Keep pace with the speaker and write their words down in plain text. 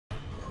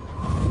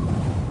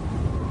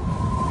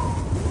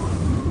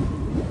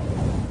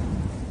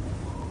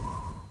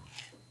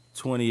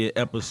20th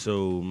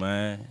episode,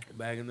 man.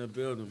 Back in the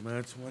building,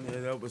 man.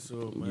 20th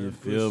episode, man. You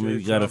feel me?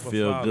 You gotta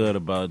feel good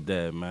about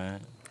that,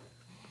 man.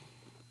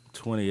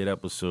 20th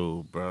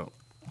episode, bro.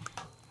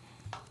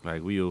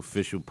 Like, we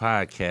official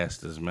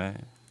podcasters,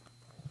 man.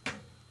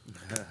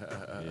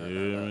 You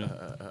hear me?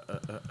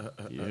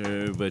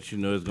 Yeah, but you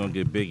know it's gonna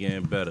get bigger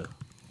and better.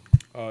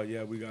 Oh,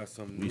 yeah, we got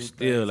some We new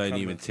still things ain't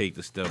coming. even take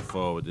the step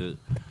forward to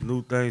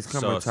New things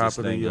coming sauce top this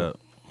of the thing year. up.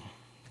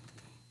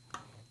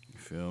 You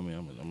feel me?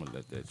 I'm gonna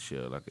let that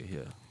chill like a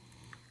hear.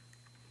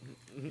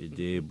 It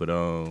did, but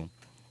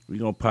we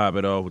gonna pop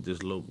it off with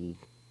this local,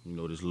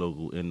 this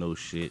local N.O.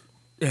 shit.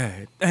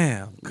 Yeah,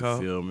 damn, You cuz.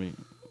 feel me?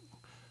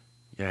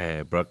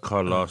 Yeah, bro.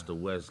 Car lost the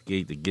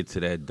Westgate to get to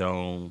that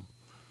dome.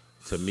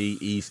 To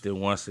meet Easton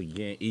once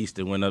again.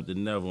 Easton went up to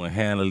Neville and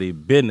handled his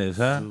business,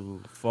 huh?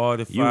 Dude,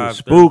 45, You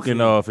was spooking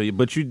 13. off it,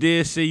 but you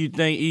did say you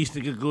think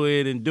Easton could go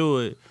ahead and do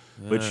it.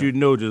 But Yeah. you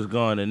know just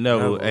going to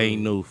Neville Neville.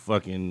 ain't no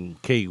fucking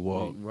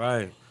cakewalk.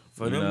 Right.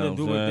 For You them know to what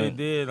do I'm what they saying?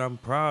 did, I'm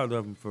proud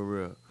of them for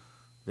real.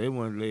 They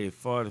want to lay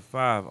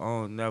 45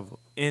 on Neville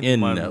in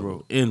Monroe.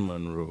 Neville, in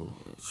Monroe.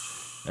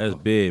 That's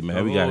big, man.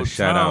 The We got to whole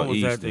shout town out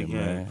was at the Easton,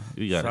 game. man.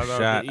 We got to Shout out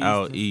shout to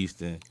out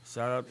Easton. Easton.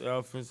 Shout out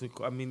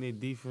the their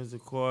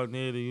defensive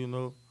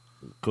coordinator,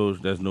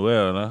 Coach, that's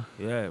Noel, huh?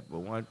 Yeah, but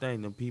one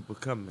thing, them people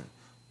coming.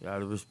 You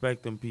gotta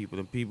respect them people.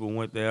 Them people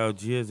went to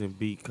Algiers and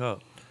beat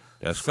Cup.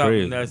 That's Something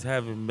crazy. that's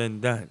haven't been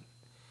done.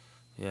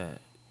 Yeah.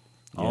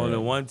 Only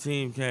one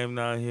team came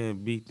down here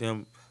and beat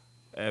them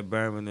at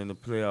Birmingham in the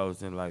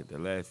playoffs in like the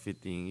last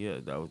 15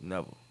 years. That was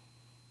Neville.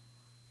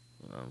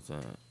 You know what I'm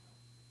saying?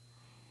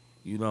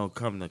 You don't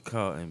come to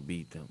Cup and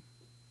beat them.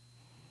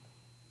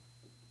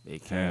 They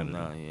came Canada.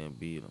 down here and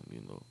beat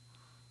them,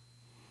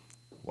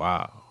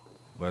 Wow.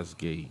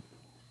 Westgate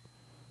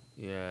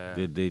Yeah.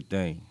 did they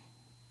thing.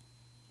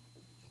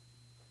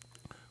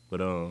 But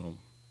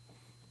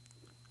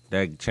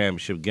that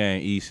championship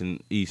game,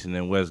 Easton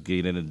and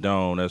Westgate in the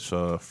Dome, that's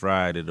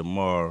Friday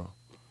tomorrow.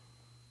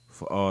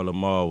 For all the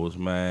marbles,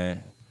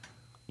 man.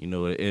 We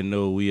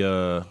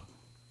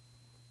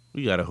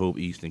gotta hope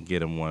Easton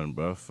get him one,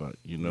 bro. Fuck,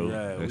 Yeah, we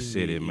that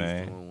city, need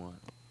man. Easton one.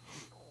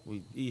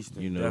 We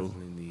Easton You know.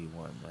 definitely need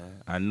one,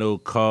 man. I know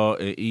Carl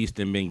and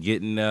Easton been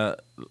getting that,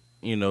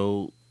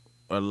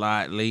 a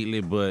lot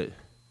lately, but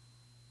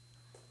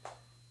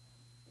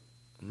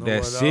Know that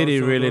what city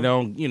also, really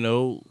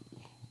though?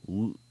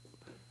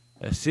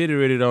 that city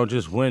really don't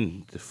just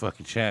win the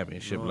fucking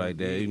championship No, like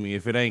that. yeah. I mean,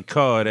 if it ain't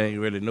Carl, it ain't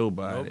really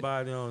nobody.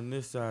 Nobody on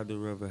this side of the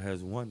river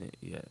has won it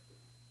yet.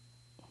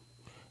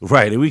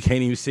 Right, and we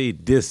can't even say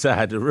this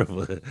side of the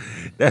river.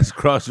 That's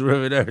across the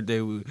river and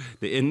everything.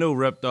 The N.O.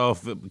 repped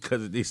off it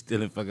because they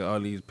still in fucking all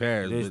these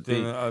pairs. They But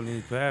still in all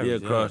these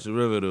parishes. across the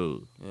river,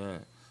 though. Yeah.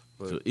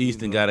 But, So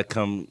Easton you know, got to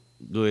come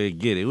go ahead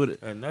and get it.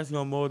 and that's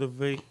gonna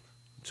motivate.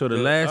 So the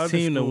the last other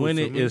team to schools win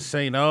to it me. is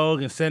St.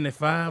 Aug in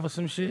 75 or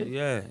some shit?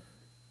 Yeah.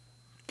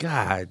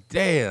 God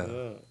damn.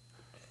 Yeah.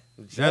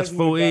 That's Jesuit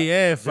 4A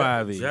got-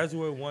 and 5A.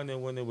 Jesuit won it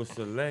when it was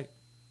select.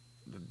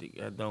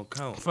 That don't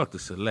count. Fuck the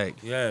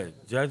select. Yeah,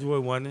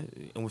 Jesuit won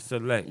it and was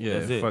select. Yeah,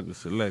 That's it. fuck the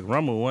select.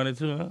 Rummel won it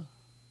too, huh?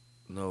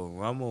 No,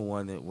 Rummel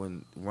won it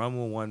when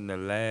Rummel won the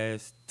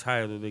last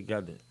title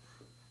together.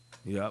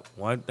 Yep.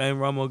 One thing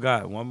Rummel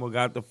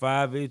got the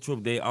 5A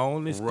trip. They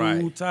own the school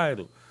Right.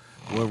 title.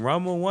 When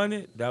Rummel won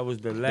it, that was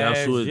the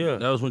last year.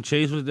 That was when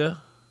Chase was there?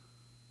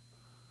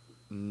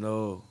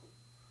 No.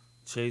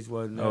 Chase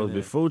wasn't That was there.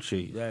 before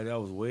Chase. Yeah, that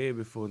was way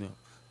before them.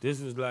 This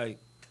was like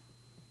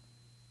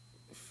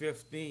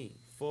 15,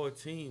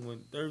 14, when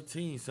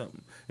 13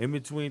 something. In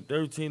between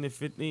 13 and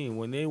 15.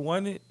 When they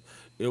won it,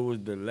 it was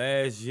the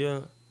last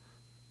year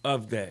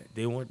of that.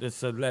 They went to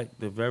select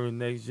the very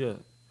next year.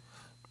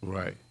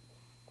 Right.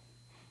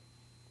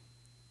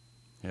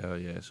 Hell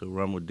yeah. So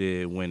Rummel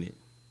did win it.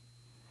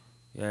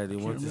 Yeah, they I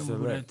can't went to remember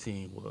who that select.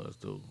 team was,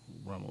 though.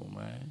 Rummel,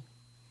 man.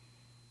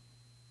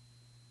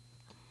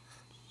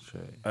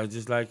 Shit.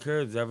 Just like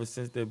Kurds, ever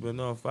since they've been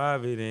on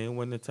 5A, they ain't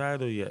won the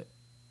title yet.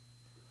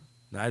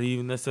 Not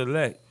even the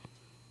select.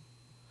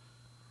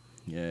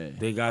 Yeah.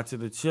 They got to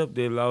the chip,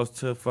 they lost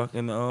to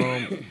fucking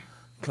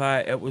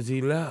Clyde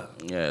Edwards-Helaire.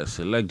 Yeah,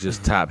 select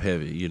just top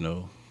heavy,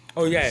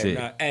 Oh yeah, That's it.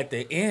 now at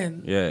the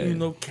end,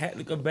 Yeah.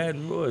 Catholic of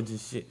Baton Rouge and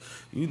shit.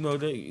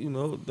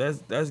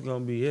 That's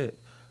gonna be it.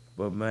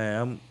 But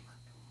man,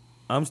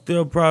 I'm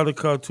still proud of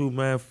Car too,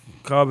 man.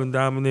 Carbon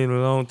dominated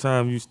a long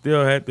time. You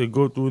still had to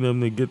go through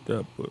them to get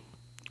that. But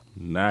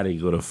Now they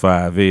go to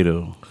 5A,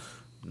 though.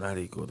 now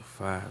they go to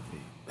 5A.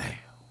 Damn.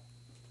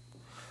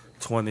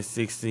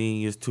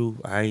 2016 is too.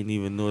 I ain't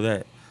even know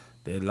that.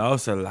 They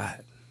lost a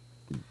lot.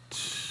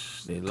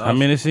 They lost How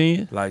many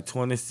seniors? like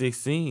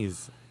 2016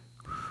 is.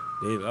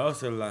 They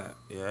lost a lot.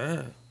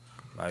 Yeah.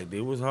 Like they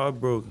was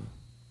heartbroken.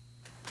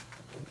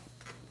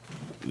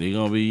 They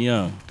gonna be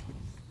young.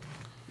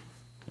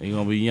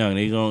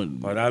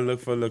 But I look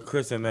for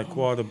LaChris and that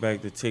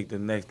quarterback to take the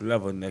next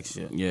level next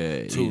year.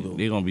 Yeah, Too, though.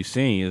 they gonna be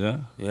seniors, huh?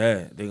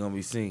 Yeah, they gonna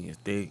be seniors.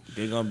 They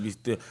gonna be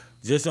still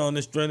just on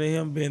the strength of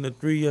him being a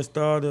 3-year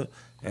starter,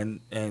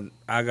 and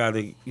I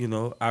gotta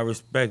I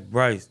respect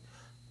Bryce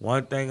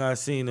One thing I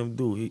seen him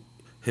do,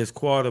 his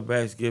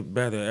quarterbacks get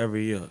better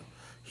every year.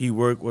 He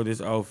worked with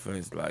his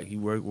offense, like he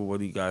worked with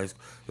what he guys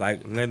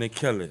like Leonard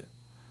Kelly,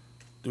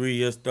 3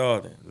 years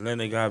starting.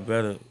 Leonard got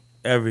better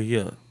every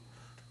year.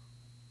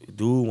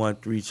 Dude won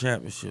 3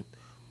 championships,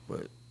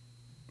 but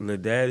Lil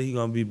Daddy, he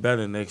gonna be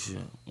better next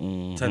year.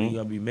 Tell you, he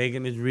gonna be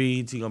making his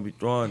reads, he gonna be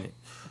throwing it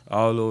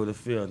all over the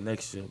field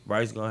next year.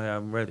 Bryce gonna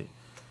have him ready.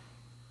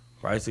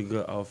 Bryce a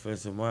good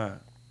offensive mind.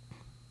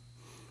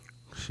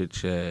 Shit,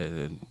 Chad.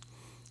 And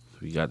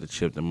we got the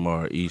chip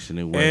tomorrow, Eastern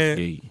and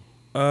Westgate.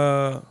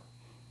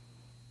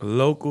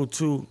 Local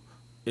too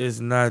is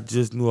not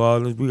just New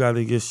Orleans. We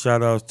gotta give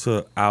shout outs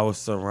to our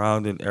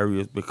surrounding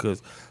areas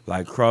because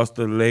like across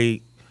the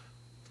lake,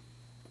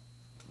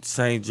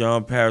 St.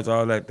 John Parish,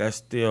 all that's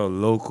still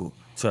local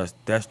to us.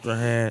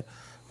 Destrehan,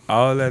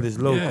 all that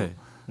is local.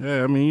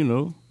 Yeah, I mean, you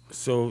know.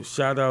 So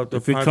shout out to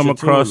if it come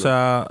across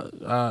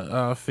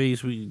our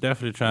face, we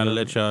definitely trying to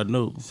let y'all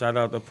know. Shout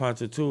out to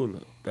Ponchatoula.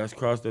 That's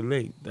across the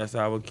lake. That's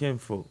our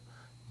kinfolk.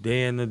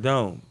 They in the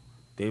dome.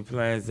 They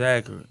playing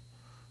Zachary.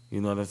 You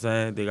know what I'm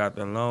saying? They got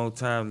the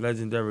long-time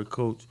legendary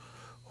coach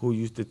who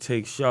used to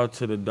take Shaw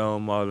to the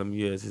dome all them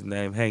years. His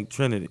name Hank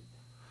Trinity.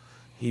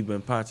 He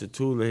been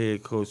Ponchatoula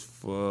head coach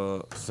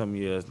for some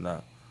years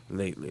now,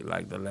 lately,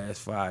 like the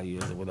last 5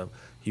 years or whatever.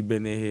 He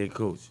been their head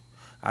coach.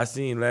 I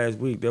seen last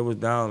week they was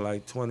down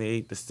like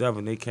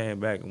 28-7. They came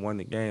back and won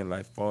the game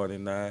like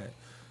 49,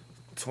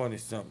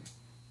 20-something,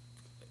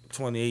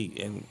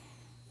 28, and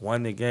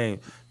won the game.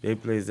 They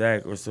play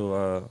Zachary,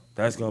 so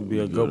that's gonna be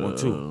a good one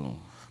too.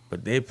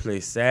 But they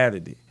play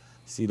Saturday.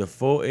 See, the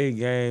 4A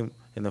game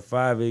and the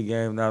 5A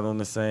game not on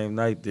the same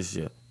night this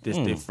year. This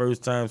their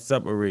first time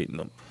separating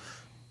them.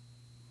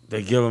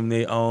 They give them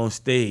their own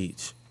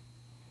stage.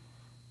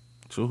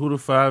 So who the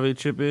 5A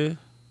chip is?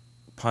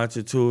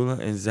 Ponchatoula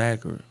and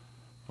Zachary.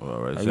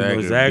 All right,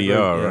 Zachary BR,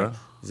 right?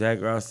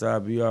 Zachary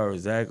outside BR.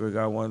 Zachary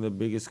got one of the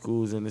biggest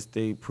schools in the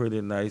state. Pretty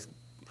nice,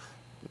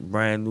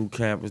 brand new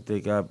campus they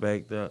got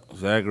back there.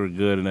 Zachary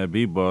good in that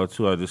b-ball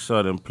too. I just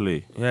saw them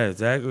play. Yeah,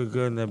 Zachary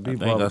good in that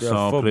b-ball. I think I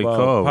saw him play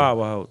football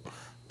powerhouse.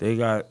 They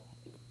got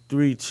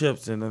 3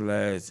 chips in the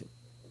last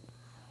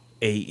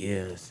 8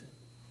 years.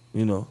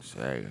 You know.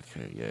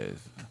 Zachary, yes.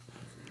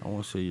 I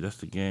want to say that's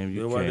the game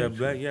you came wear that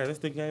black. Yeah, that's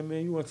the game,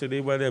 man. You want to say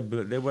they wear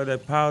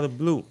that powder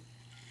blue.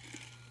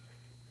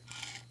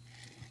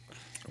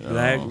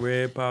 Black,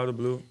 red, powder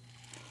blue.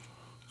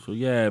 So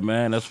yeah,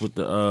 man, that's what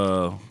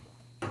the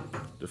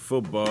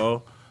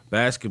football,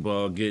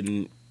 basketball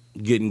getting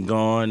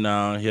going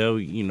down here.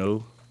 You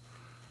know,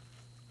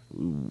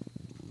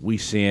 we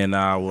seeing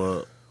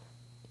our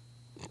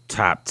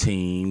top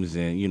teams,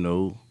 and you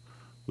know,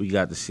 we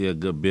got to see a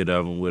good bit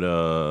of them with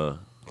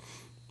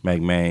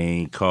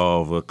McMahon,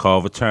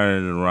 Carver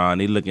turning it around.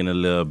 They looking a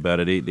little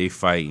better. They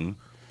fighting.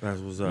 That's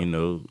what's up.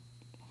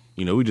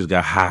 You know, we just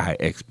got high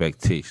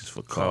expectations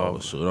for Carver.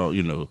 So don't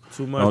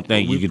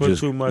think you could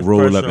just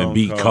roll up and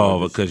beat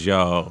Carver because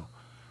y'all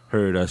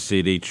heard us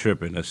say they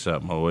tripping or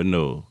something. Or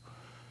no,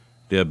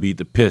 they'll beat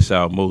the piss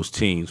out most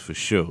teams for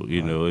sure.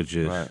 You know, it's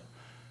just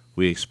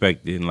we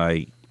expecting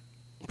like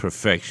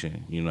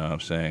perfection. You know what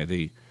I'm saying?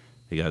 They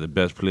got the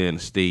best player in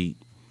the state.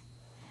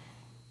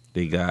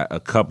 They got a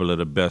couple of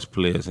the best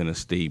players in the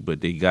state, but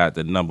they got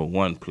the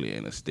 #1 player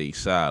in the state,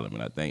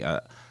 Solomon.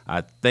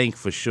 I think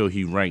for sure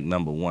he ranked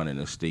 #1 in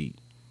the state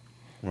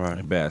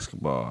in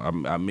basketball.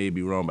 I may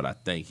be wrong, but I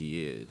think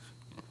he is.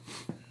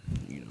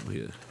 You know,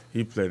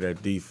 he played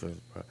that defense,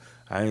 bro.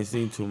 I ain't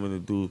seen too many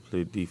dudes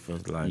play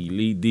defense like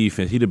elite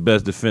defense. He the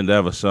best defender I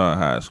ever saw in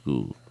high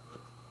school.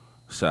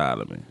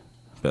 Solomon,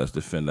 best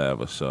defender I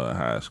ever saw in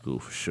high school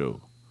for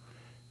sure.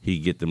 He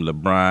get them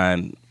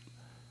LeBron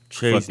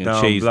chase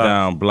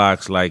down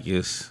blocks like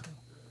it's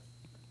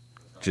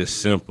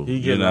just simple. He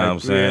you know like what I'm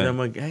saying? Them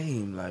a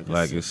game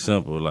like it's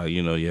simple. Like,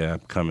 you know, yeah, I'm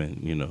coming,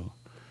 you know.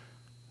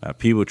 Now,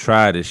 people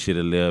try this shit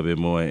a little bit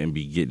more and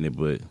be getting it,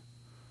 but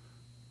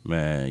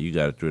man, you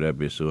gotta throw that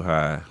bitch so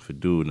high for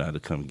dude not to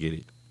come get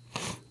it.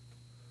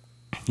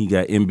 He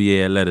got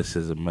NBA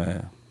athleticism,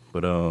 man.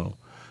 But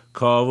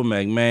Carver,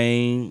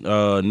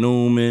 McMahon,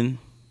 Newman,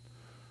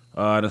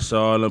 I done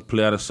saw them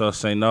play. I done saw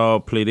St. Noel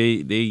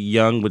play. They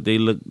young, but they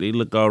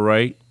look all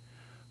right.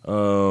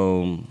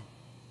 What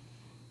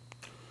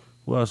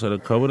else? We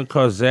done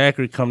call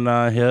Zachary come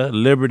down here.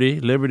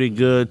 Liberty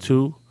good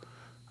too.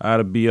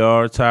 Out of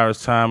BR,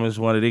 Tyrus Thomas,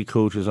 one of their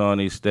coaches on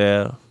their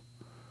staff.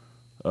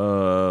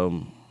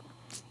 Who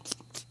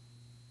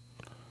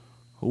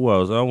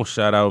else? I want to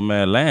shout out,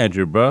 man,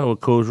 Landry, bro,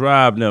 with Coach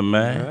Rob them,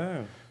 man. Yeah.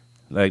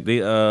 Like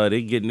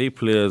they getting their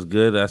players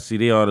good. I see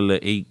they on a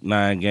little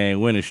 8-9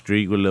 game winning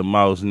streak with Lil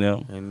Mouse and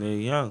them. And they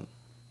young.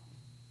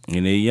 They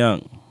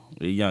young.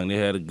 They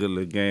had a good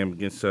little game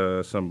against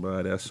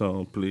somebody I saw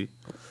them play.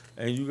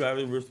 And you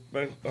gotta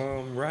respect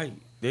Wright.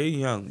 They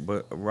young,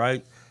 but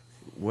Wright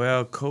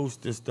well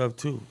coached and stuff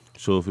too.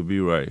 So if it be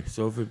right. Yeah,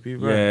 so if it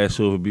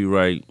be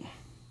right.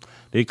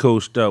 They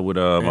coached up with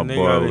my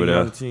boy over there.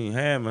 Young team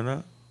Hammond,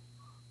 huh?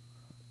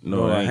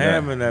 No,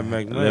 Hammond at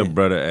McMahon. Their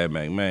brother at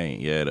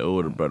McMahon. Yeah, the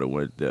older brother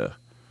went there.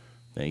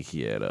 I think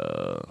he had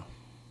I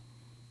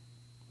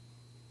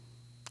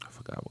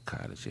forgot what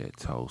college he had,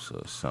 Tulsa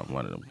or something.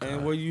 One of them.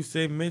 And where you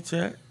say Mitch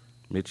at?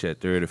 Mitch at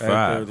 35.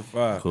 At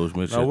 35. Coach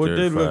Mitch now, at 35. Now, what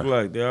they look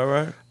like? They all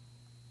right?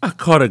 I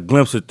caught a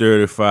glimpse of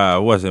 35.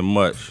 It wasn't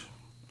much.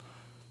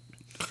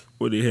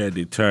 What he had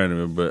the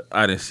tournament, but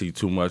I didn't see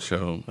too much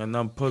of him. And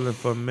I'm pulling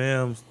for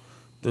Mims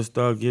to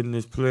start getting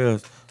his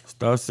players.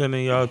 Start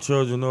sending y'all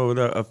children over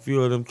there, a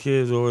few of them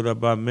kids over there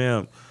by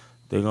Mims.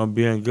 They're going to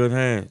be in good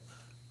hands.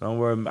 Don't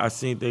worry. I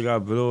seen they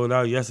got blown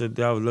out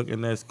yesterday. I was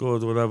looking at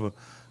scores or whatever.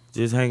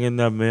 Just hanging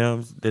up,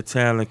 Mims. The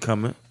talent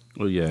coming.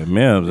 Well, yeah,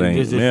 Mims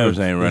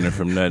ain't running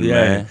from nothing,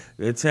 man.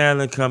 The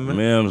talent coming.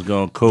 Mims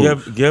going to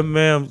coach. Give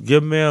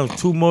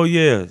Mims 2 more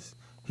years.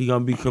 He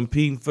going to be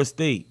competing for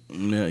state.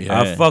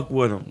 Yeah. I fuck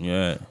with him.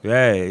 Yeah.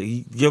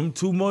 Give him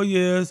 2 more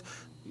years.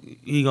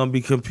 He going to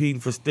be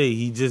competing for state.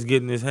 He just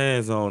getting his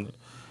hands on it.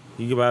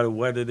 He about to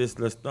weather this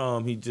little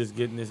storm. He just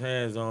getting his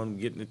hands on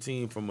getting the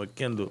team from a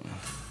Kendall.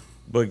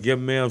 But give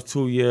Mims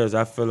 2 years,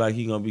 I feel like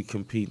he going to be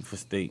competing for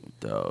state.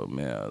 Oh,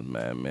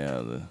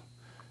 man.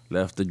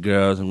 Left the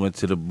girls and went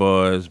to the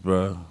boys,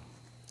 bro.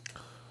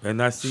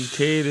 And I see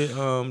Katie,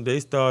 they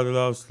started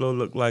off slow,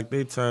 look like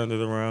they turned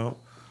it around.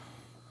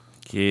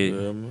 Katie,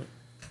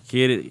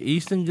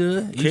 Easton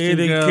good?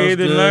 Katie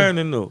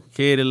learning, though.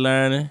 Katie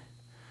learning.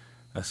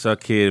 I saw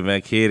Katie,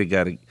 man. Katie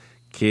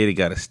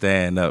got to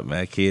stand up,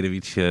 man. Katie be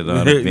chilling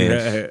on the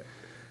bench.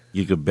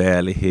 You could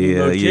barely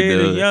hear her.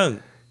 Katie young.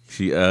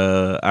 She,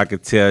 I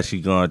could tell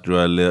she going through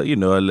a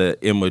little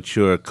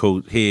immature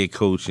head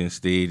coaching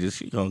stages.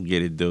 She gonna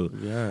get it though.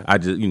 Yeah.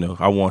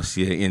 I want to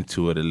see her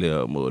into it a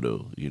little more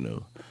though,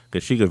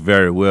 because she could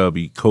very well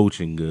be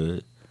coaching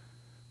good,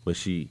 but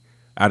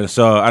I done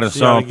saw her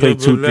play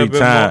 2-3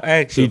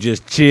 times. She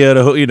just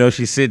chilled,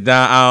 she sit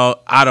down.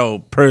 I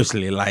don't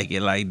personally like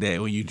it like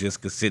that when you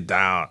just could sit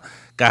down.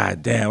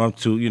 God damn, I'm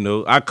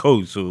too, I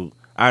coach, so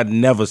I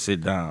never sit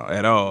down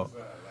at all.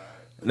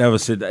 Never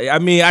sit down. I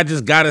mean, I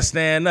just got to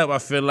stand up. I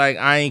feel like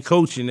I ain't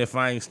coaching if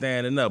I ain't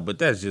standing up, but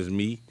that's just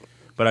me.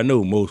 But I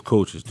know most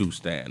coaches do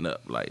stand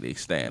up, like they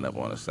stand up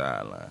on the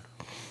sideline.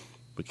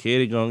 But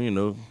Katie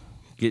gonna,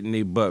 get in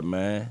their butt,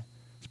 man,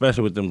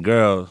 especially with them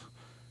girls.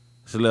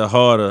 It's a little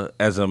harder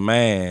as a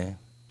man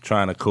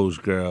trying to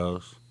coach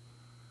girls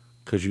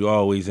because you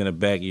always in the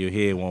back of your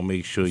head want to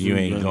make sure you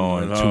ain't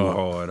going too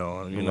hard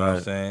on them, you know what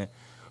I'm saying?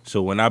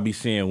 So when I be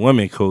seeing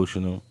women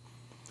coaching them,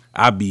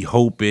 I be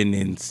hoping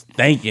and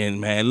thinking,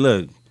 man,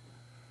 look,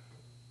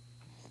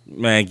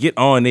 man, get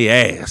on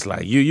their ass.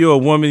 Like, you're a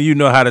woman, you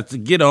know how to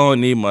get on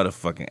their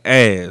motherfucking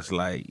ass.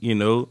 Like,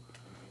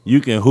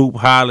 you can hoop,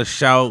 holler,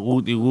 shout,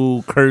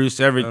 woo-de-woo, curse,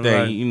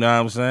 everything. You know what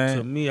I'm saying?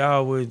 To me, I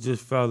always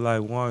just felt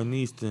like Warren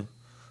Easton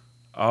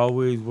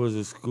always was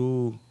a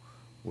school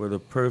with a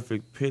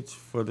perfect pitch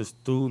for the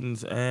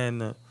students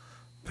and the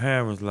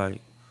parents.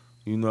 Like,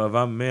 if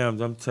I'm Mims,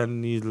 I'm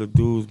telling these little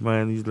dudes,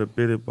 man, these little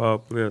bitty ball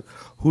players,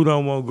 who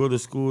don't want to go to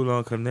school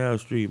on Canal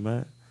Street,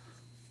 man?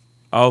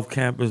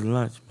 Off-campus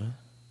lunch, man.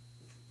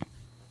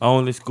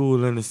 Only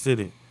school in the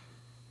city.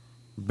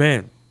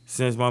 Ben,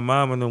 since my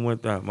mama done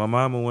went there. My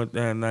mama went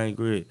there in 9th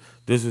grade.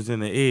 This was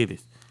in the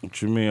 80s.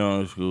 What you mean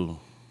only school?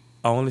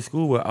 Only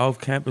school with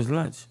off-campus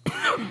lunch.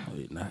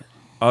 Wait, not.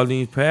 All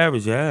these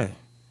parishes, yeah.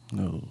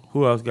 No.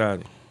 Who else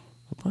got it?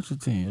 A bunch of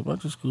teams, a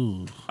bunch of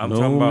schools. I'm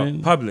talking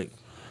about public.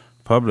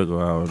 Public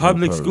or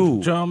public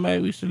school. John May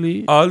used to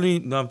leave.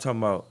 I'm talking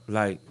about,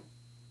 like,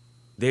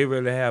 they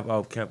really have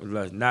off-campus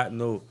lunch. Not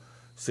no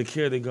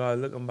security guard,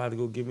 look, I'm about to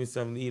go get me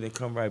something to eat and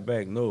come right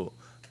back. No.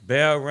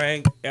 Bell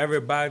rang,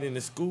 everybody in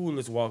the school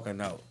is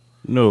walking out.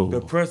 No. The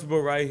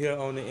principal right here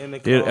on the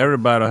intercom.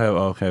 Everybody don't have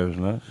off-campus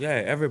lunch. Yeah,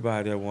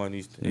 everybody at one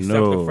East, except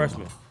the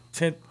freshmen.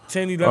 10,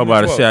 11, I'm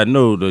about 12. to say, I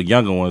know the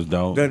younger ones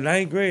don't. The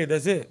 9th grade,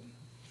 that's it.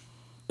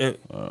 All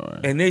right.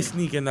 And they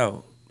sneaking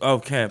out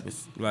off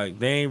campus. Like,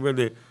 they ain't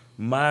really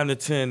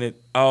monitoring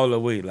it all the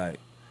way. Like.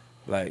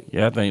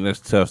 Yeah, I think that's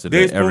tough to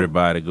let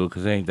everybody go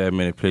because there ain't that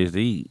many places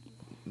to eat.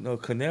 No,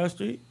 Canal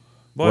Street?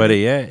 Boy, where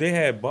they at? They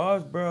had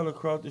Bars Barrel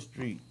across the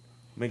street.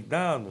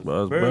 McDonald's.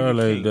 Bars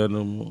Barrel ain't done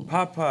no more.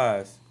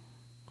 Popeyes.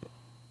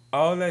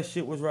 All that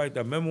shit was right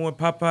there. Remember when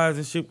Popeyes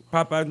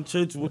and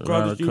Church was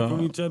across the street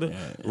from each other?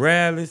 Yeah.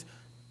 Rallies,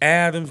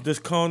 Adams, this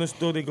corner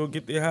store, they go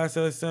get their hot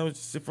sauce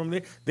sandwiches from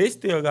there. They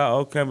still got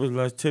off-campus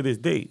lunch to this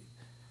day.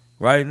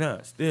 Right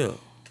now, still.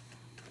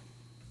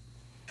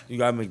 You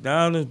got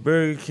McDonald's,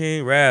 Burger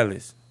King,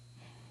 Rallies.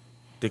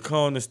 The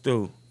corner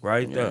store,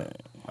 right there.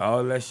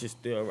 All that shit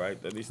still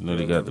right there.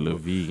 They got the little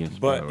vegan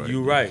spot. But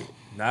you right.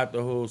 Not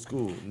the whole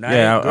school.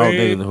 I don't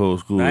think the whole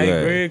school.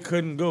 9th grade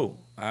couldn't go.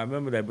 I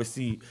remember that. But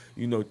see,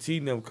 T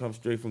and them come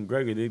straight from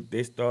Gregory.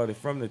 They started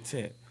from the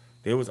 10th.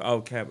 They was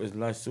off campus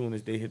lunch soon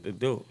as they hit the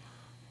door.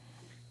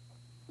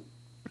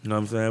 You know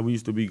what I'm saying? We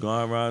used to be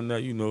going around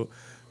there,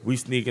 we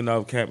sneaking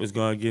off campus,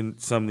 going getting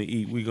something to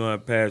eat. We going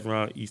to pass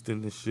around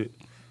Easton and shit.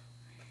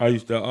 I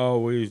used to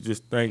always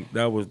just think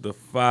that was the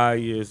 5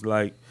 years,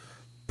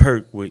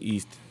 perk with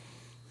Easton.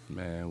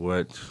 Man,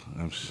 what?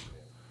 I'm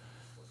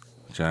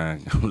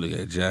looking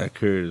at John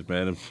Curtis,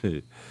 man.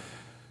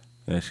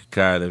 And she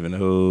kind of living the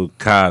whole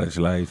college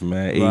life,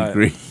 man. 8th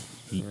grade.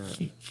 Yeah.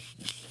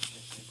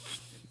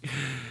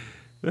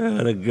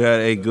 Well, the girl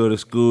ain't go to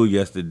school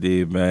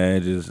yesterday,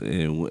 man. Just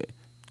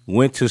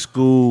went to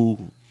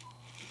school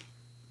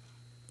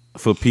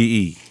for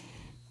PE.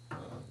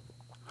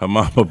 Her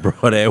mama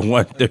brought at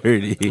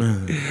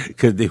 1:30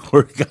 because they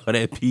work out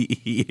at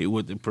PE and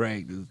went to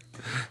practice.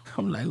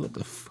 I'm like, what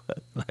the fuck?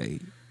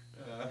 Like,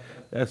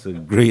 that's a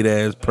great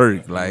ass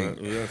perk.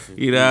 Like,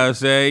 you know what I'm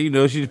saying? You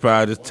know, she's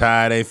probably just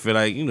tired. They feel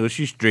like, you know,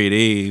 she's straight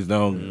A's,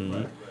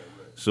 don't.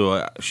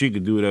 So she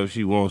could do whatever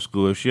she wants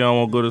school. If she don't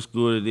want to go to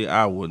school today,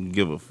 I wouldn't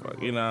give a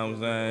fuck. You know what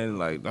I'm saying?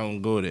 Like,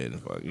 don't go there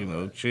and fuck. You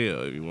know,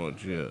 chill if you want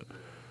to chill.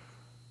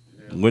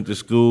 Went to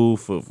school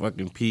for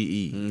fucking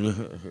PE.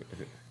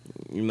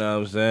 You know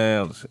what I'm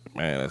saying?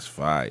 Man, that's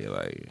fire.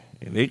 Like,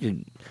 and they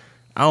could.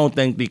 I don't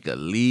think they could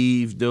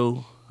leave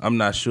though. I'm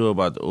not sure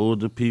about the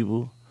older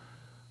people,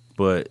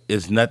 but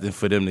it's nothing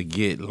for them to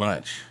get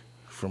lunch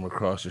from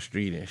across the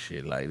street and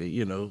shit. Like,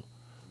 you know.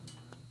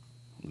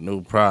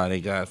 No problem.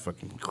 They got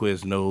fucking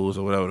Quiznos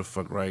or whatever the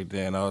fuck right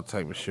there and all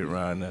type of shit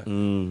around there.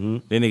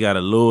 Then they got a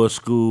lower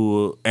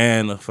school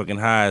and a fucking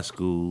high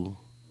school.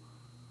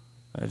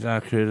 That's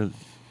not crazy.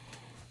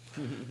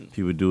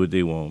 People do what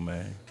they want,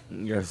 man.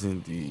 Yes,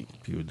 indeed.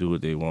 People do what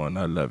they want.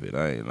 I love it.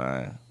 I ain't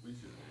lying.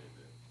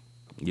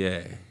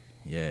 Yeah.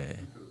 Yep.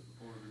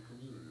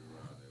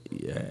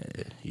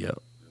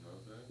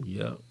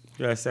 Yeah,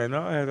 I said,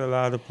 no, I had a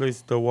lot of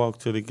places to walk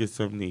to to get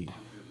something to eat.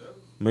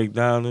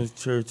 McDonald's,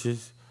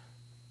 churches.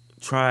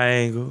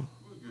 Triangle.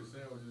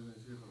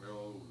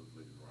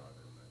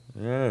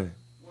 Yeah.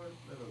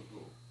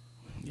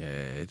 Yeah,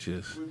 it's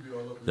just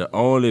the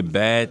only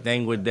bad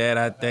thing with that,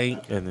 I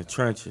think. And the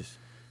trenches.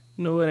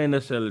 No, it ain't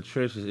necessarily the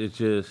trenches. It's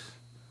just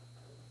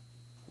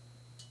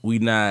we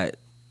not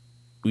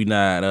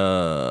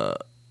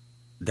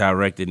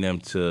directing them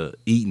to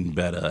eating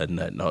better or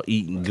nothing, or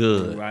eating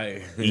good.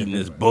 Right. Eating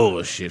this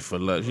bullshit for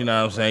lunch. You know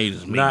what I'm saying? You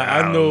just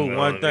I know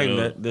one thing,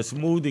 that the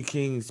Smoothie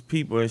Kings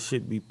people and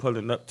shit be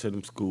pulling up to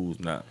them schools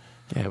now.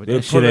 Yeah, but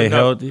that shit ain't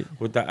healthy.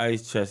 With the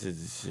ice chests and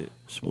shit.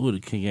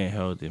 Smoothie King ain't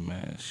healthy,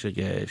 man.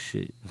 Sugar ass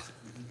shit.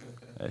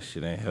 That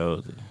shit ain't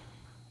healthy.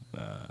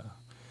 Nah.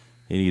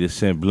 He need to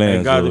send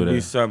blends over there. There gotta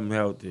be something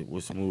healthy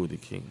with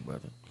Smoothie King,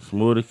 brother.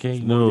 Smoothie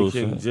King? Smoothie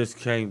King just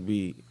can't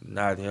be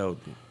not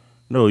healthy.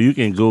 No, you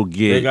can go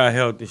get. They got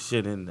healthy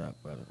shit in there,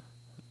 brother.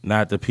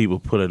 Not the people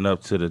pulling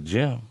up to the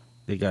gym.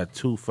 They got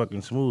 2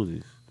 fucking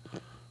smoothies.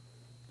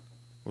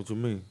 What you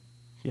mean?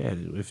 Yeah,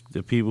 if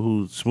the people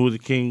who Smoothie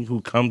King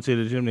who come to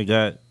the gym, they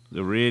got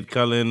the red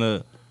color and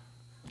the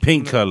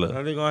pink color.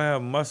 Are they gonna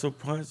have Muscle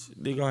Punch?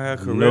 They gonna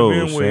have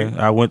Caribbean Way?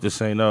 I went to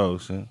St.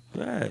 August, son.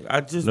 Yeah, I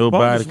just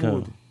nobody bought the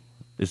smoothie.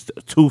 It's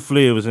 2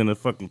 flavors in the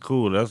fucking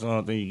cooler. That's the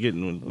only thing you're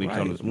getting when they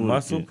come to Smoothie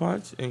Muscle King.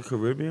 Punch and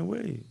Caribbean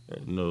Way.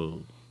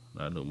 No.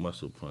 I know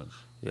Muscle Punch.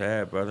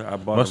 Yeah, brother. I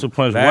bought Muscle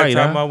Punch white,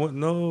 time I went,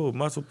 no,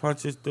 Muscle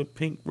Punch is the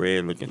pink,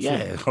 red looking shit.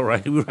 Yeah, all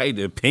right. We right.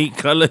 The pink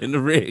color and the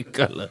red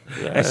color.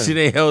 Yeah. That shit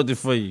ain't healthy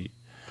for you.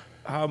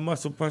 How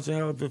Muscle Punch is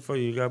healthy for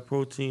you? You got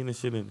protein and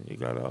shit in it. You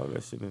got all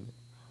that shit in it.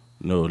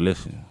 No,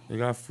 listen. They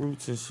got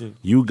fruits and shit.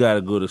 You got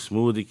to go to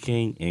Smoothie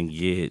King and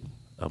get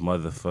a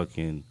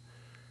motherfucking,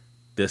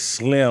 the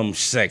slim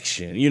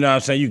section. You know what I'm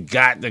saying? You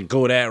got to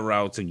go that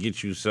route to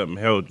get you something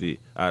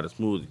healthy out of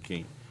Smoothie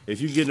King. If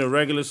you getting a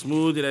regular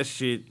smoothie, that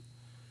shit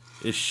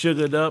is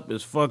sugared up,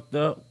 it's fucked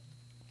up.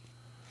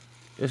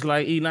 It's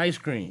like eating ice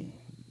cream.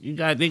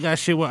 They got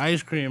shit with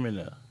ice cream in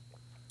there.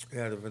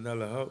 Yeah, the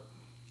vanilla Hulk.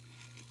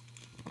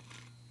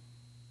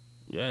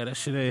 Yeah, that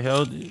shit ain't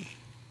healthy.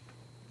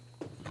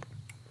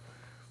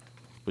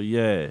 But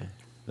yeah,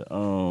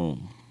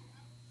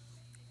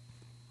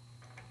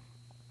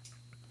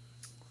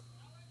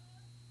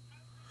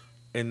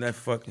 and that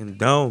fucking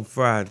Dome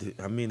Friday.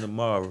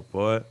 Tomorrow,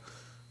 boy.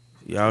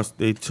 Y'all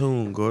stay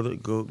tuned.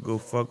 Go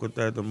fuck with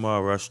that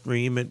tomorrow. I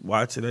stream it,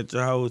 watch it at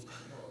your house.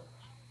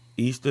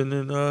 Eastern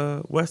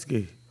and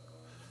Westgate.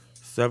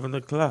 7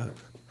 o'clock.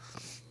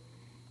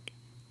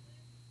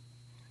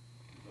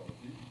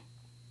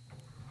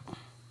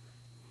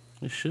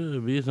 It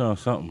should be. It's on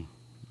something.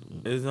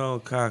 It's on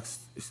Cox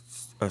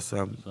or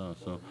something. It's on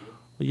something.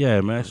 But yeah,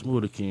 man,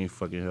 Smoothie King ain't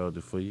fucking healthy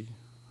for you.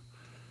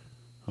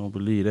 I don't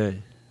believe that.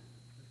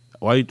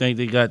 Why you think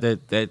they got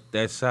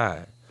that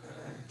side?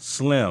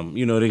 Slim,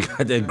 you know, they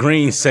got that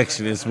green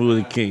section in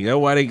Smoothie King. That's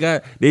why they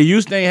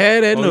used to ain't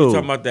had that, no. You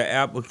talking about the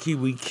apple,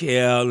 kiwi,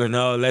 kale, and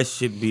all that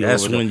shit be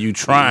That's over when there. you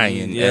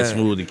trying at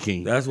Smoothie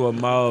King. That's what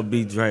Ma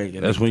be drinking.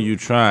 That's when you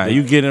trying.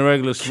 You getting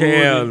regular smoothie.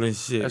 Kale and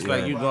shit. That's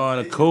like you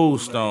going to Cold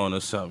Stone or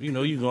something. You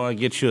know, you going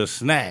to get you a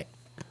snack.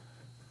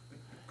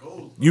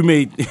 You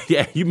may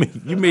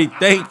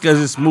think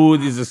because it's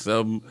smoothies or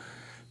something.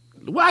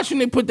 Why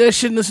shouldn't they put that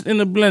shit in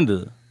the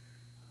blender?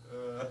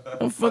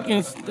 Them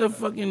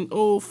fucking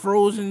old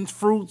frozen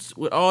fruits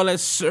with all that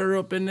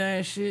syrup in there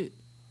and shit.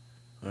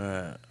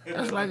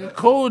 That's like a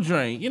cold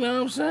drink. You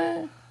know what I'm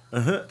saying?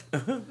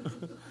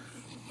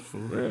 For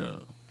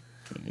real.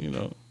 You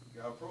know.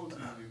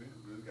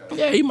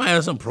 Yeah, you might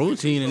have some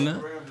protein in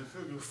there.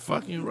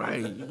 Fucking right.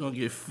 You're gonna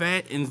get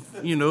fat and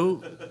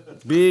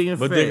big and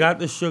fat. But they got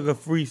the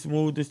sugar-free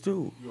smoothies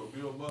too.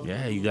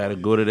 Yeah, you gotta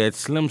go to that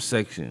slim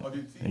section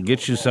and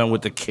get you something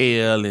with the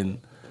kale and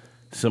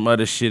some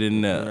other shit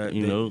in there.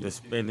 The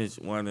spinach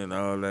one and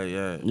all that.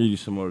 Yeah, need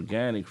some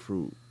organic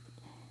fruit.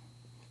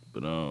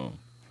 But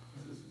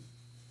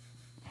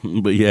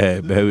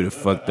yeah, baby, the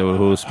fucked up the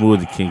whole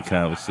Smoothie King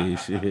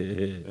conversation.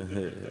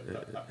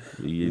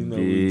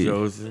 we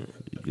Joseph.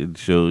 It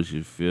shows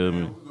you feel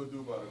me.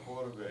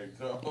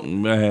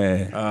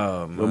 Man,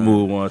 we'll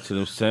move on to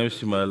them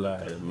sandwiches, my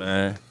life,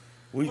 man.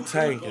 We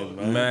tanking,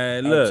 man.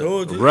 Man,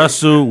 look,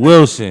 Russell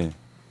Wilson.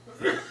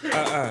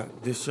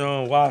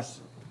 Deshaun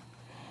Watson.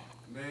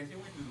 Man, can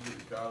we just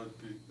get the college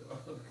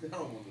pick? I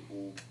don't want the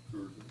old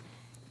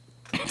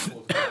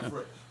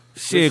jersey.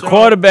 Shit,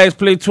 quarterbacks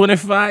play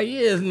 25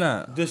 years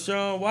now.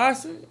 Deshaun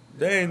Watson?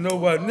 They ain't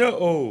nobody near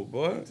old,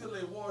 boy. Until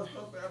they washed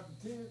up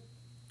after 10.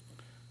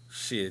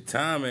 Shit,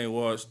 time ain't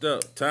washed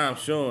up. Time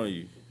showing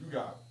you. You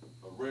got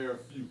a rare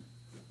few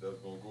that's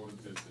going to go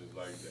the distance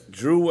like that.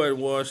 Drew wasn't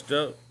washed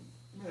up.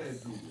 Man,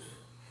 Drew.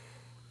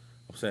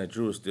 I'm saying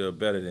Drew is still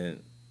better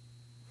than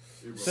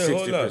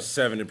 60%,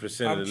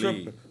 70% of the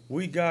league.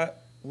 We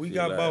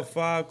got about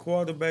 5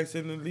 quarterbacks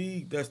in the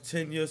league that's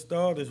 10-year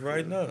starters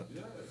right now.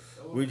 Yeah.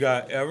 We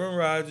got Aaron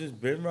Rodgers,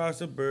 Ben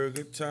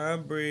Roethlisberger,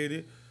 Tom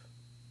Brady,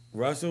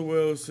 Russell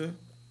Wilson.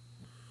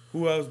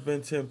 Who else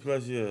been 10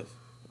 plus years?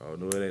 Oh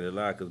no, it ain't a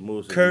lot because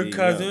most of Kirk the league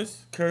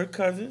Cousins. Kirk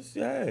Cousins,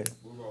 yeah.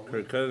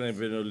 Kirk Cousins ain't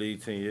been in the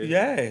league 10 years.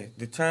 Yeah,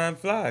 the time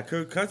fly.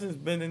 Kirk Cousins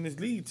been in this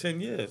league 10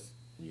 years.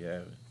 You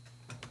haven't.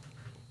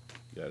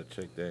 You gotta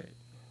check that.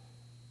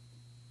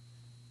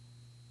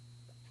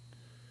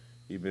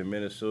 He been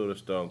Minnesota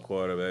starting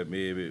quarterback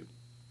maybe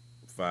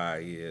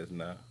 5 years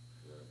now.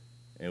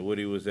 And what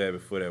he was at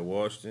before that,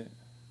 Washington?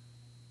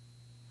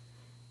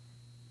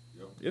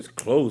 Yep. It's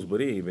close, but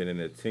he ain't been in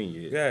there 10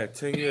 years. Yeah,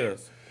 10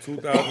 years.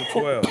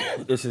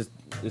 2012. This is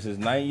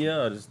 9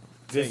 years.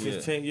 This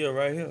is 10 year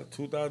right here.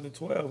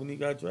 2012 when he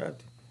got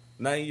drafted.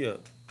 9 years.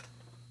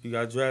 He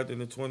got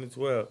drafted in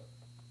 2012.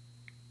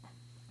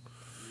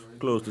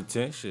 Close to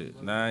 10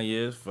 shit. 9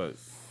 years, fuck.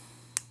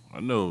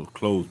 I know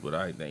close, but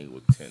I think it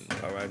was 10.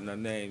 All right, now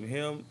name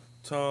him,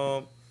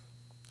 Tom.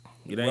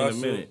 It ain't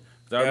Russell, a minute.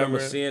 I remember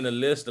seeing the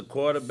list of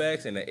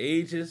quarterbacks and the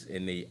ages,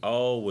 and they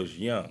all was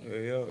young.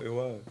 Yeah, it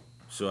was.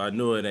 So I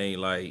knew it ain't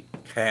like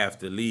half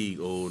the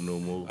league old no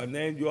more. I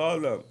named you all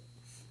of them.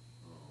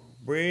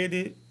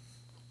 Brady,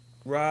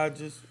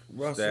 Rodgers,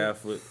 Russell.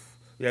 Stafford.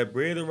 Yeah,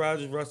 Brady,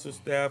 Rodgers, Russell,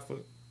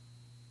 Stafford.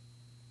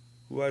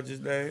 Who I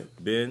just named?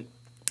 Ben.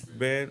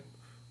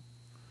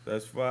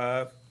 That's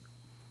 5.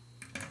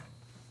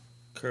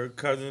 Kirk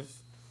Cousins.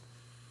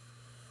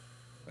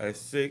 That's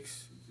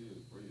 6.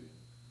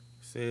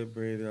 Said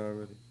Brady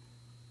already.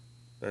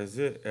 That's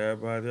it.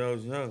 Everybody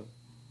else young.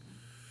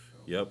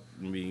 Yep.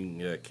 I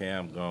mean,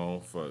 Cam gone.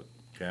 Fuck.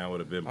 Cam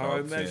would have been about 10. All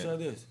right, make sure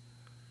this.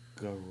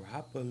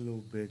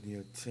 Garoppolo been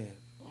near 10.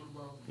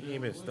 He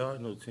ain't been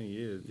starting no 10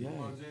 years. Yeah.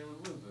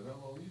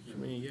 I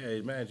mean,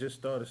 yeah, man, just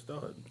started.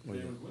 James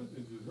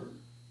Winston just hurt.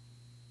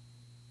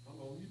 How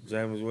long he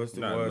James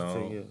Winston was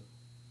 10 years.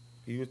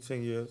 He was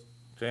 10 years.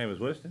 James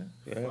Winston?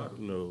 Yeah. Fuck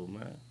no,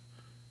 man.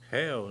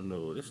 Hell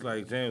no. It's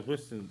like James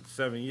Winston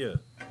 7 years.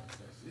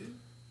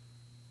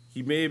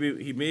 He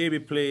maybe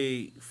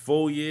played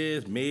 4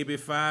 years, maybe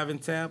 5 in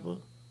Tampa.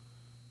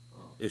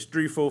 It's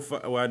 3, 4,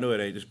 5. Well, I know it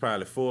ain't. It's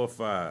probably 4 or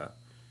 5.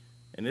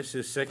 And this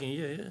is 2nd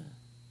year, yeah.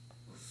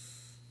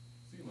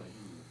 Seems like he was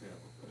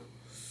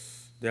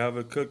in Tampa.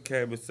 Dalvin Cook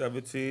came at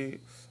 17.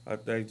 I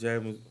think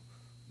James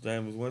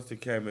Winston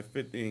came at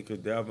 15 because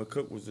Dalvin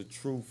Cook was a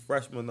true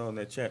freshman on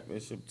that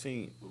championship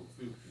team.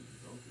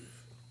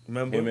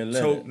 Remember?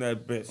 Choking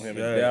that bitch.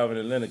 Dalvin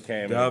and Leonard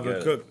came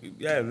Dalvin Cook.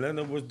 Yeah,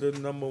 Leonard was the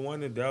number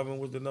 1 and Dalvin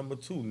was the number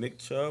 2. Nick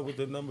Chubb was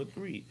the number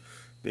 3.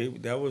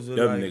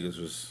 Niggas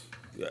was.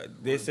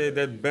 They said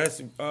that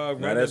best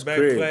running back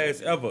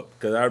class ever.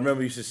 Because I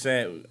remember you used to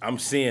saying, I'm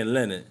seeing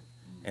Leonard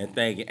and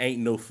thinking,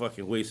 ain't no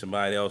fucking way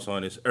somebody else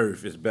on this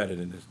earth is better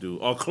than this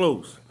dude. Or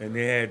close. And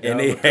they had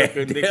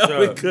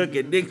Dalvin Cook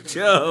and Nick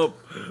Chubb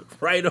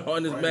right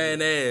on his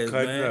man ass,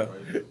 man.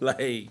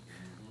 Like,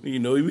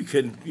 we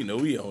couldn't,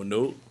 we don't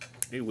know.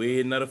 They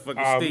weighed another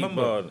fucking state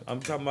ball.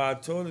 I'm talking about, I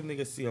told the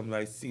nigga, I'm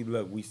like,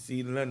 look, we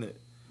see Leonard.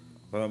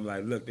 But I'm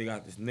like, look, they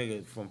got this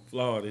nigga from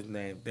Florida, his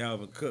name,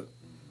 Dalvin Cook.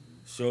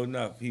 Sure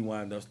enough, he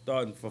wound up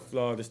starting for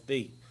Florida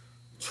State.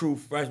 True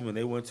freshman.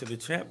 They went to the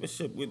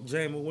championship with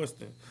James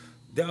Winston.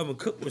 Dalvin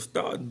Cook was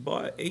starting,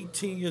 boy,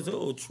 18 years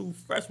old, true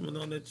freshman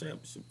on that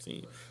championship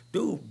team.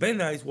 Dude, Ben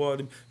Ice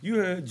wanted him. You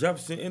heard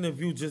Jefferson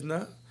interview just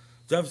now?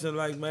 Jefferson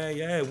like, man,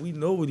 yeah, we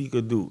know what he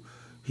could do.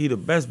 He the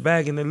best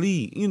back in the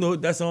league.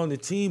 That's on the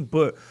team,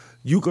 but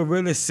you could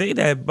really say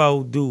that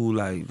about dude.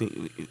 Like,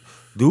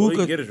 dude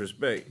he get his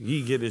respect.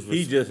 He get his respect.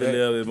 He just a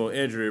little bit more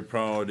injury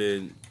prone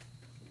than,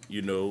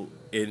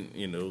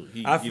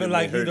 I feel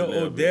like he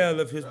the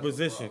Odell of his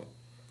position.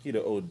 He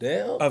the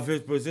Odell? Of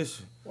his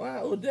position. Why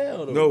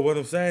Odell, though? No, what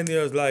I'm saying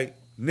is, like,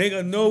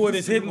 nigga know what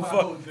it's hitting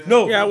for.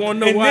 No. Yeah, I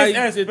want to know why he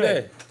did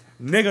that.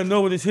 nigga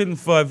know what it's hitting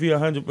for if he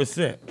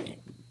 100%.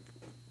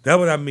 That's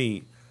what I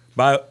mean.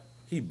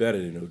 He better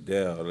than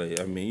Odell. Like,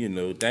 I mean, you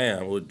know,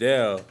 damn,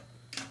 Odell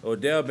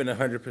been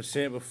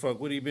 100%, but fuck,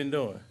 what he been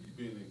doing?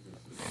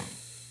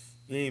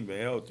 He ain't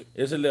been healthy.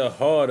 It's a little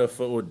harder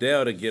for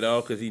Odell to get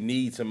off because he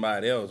needs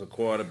somebody else, a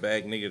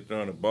quarterback, nigga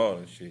throwing the ball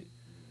and shit.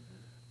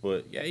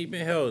 But, yeah, he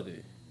been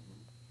healthy.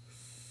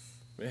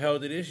 Been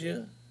healthy this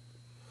year.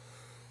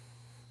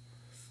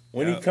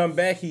 When he come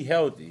back, he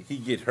healthy. He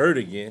get hurt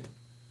again.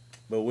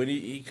 But when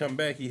he come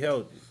back, he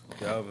healthy.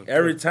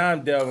 Every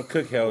time Dalvin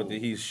Cook healthy,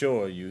 he's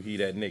showing you he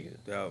that nigga.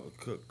 Dalvin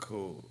Cook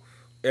cool.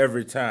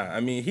 Every time.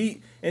 I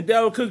mean,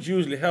 Dalvin Cook's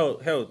usually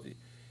healthy.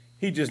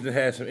 He just done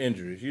had some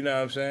injuries. You know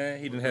what I'm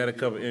saying? He done had a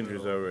couple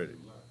injuries already.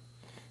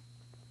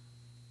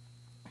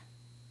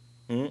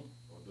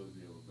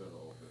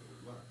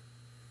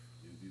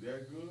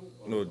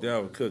 No,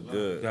 Dalvin Cook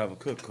good. Dalvin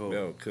Cook cool.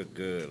 Dalvin Cook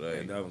good.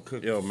 Like, Dalvin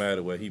Cook. It don't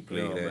matter where he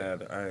played at. It don't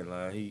matter. I ain't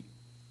lying.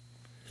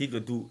 He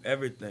could do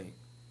everything.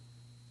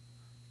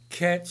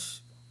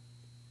 Catch,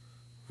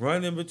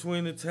 run in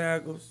between the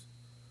tackles,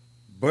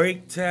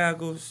 break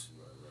tackles,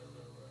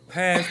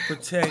 pass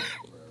protect.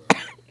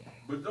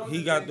 But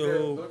he got the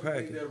whole package. Don't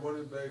you think that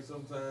running back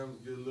sometimes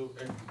get a little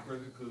extra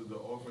credit because the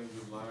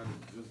offensive line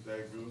is just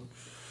that good?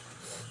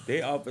 They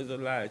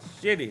offensive line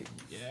shitty.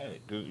 Yeah,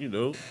 because, you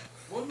know.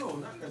 Well, no,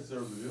 not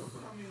necessarily them,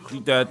 but I mean.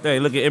 Keep that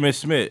thing. Look at Emmitt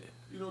Smith.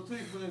 You know, take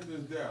for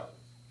instance Dallas.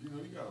 You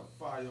know, you got a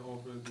fire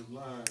offensive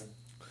line.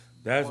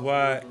 That's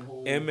why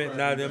Emmett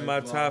not in my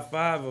top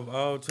 5 of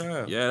all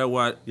time. Yeah, that's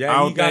why. Yeah, I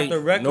don't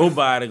think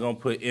nobody gonna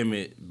put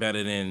Emmett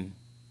better than,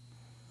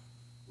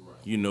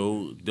 you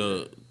know,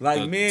 the top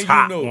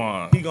you know,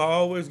 one. He gonna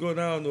always go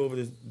down over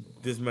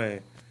this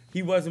man.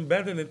 He wasn't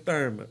better than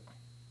Thurman.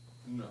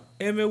 No.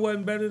 Emmett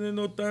wasn't better than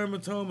no Thurman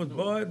Thomas,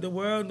 boy. The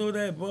world know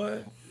that, boy.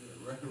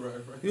 Yeah, right.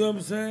 You know what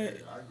I'm saying?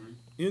 Yeah, I agree.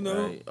 You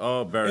know, right.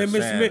 All Barry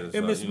Sanders.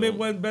 Emmitt Smith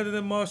wasn't better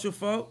than Marshall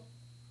Faulk.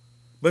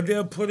 But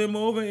they'll put him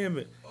over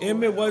Emmett.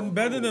 Emmett wasn't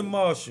better than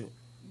Marshall.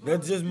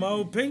 That's just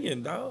my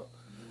opinion, dog.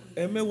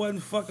 Emmett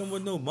wasn't fucking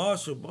with no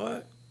Marshall,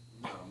 boy.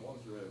 Nah,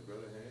 Marshall had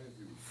better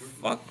hands.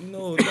 Fuck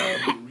no,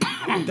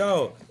 dog.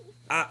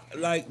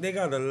 Dog, they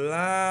got a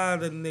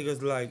lot of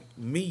niggas like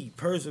me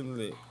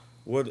personally,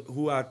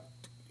 who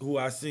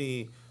I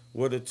seen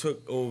would have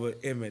took over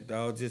Emmett,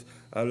 dog. Just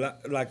a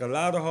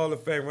lot of Hall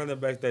of Fame running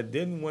backs that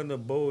didn't win the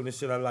bowl and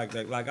shit. I like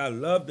that. Like I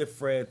loved the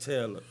Fred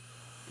Taylor.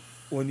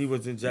 When he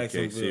was in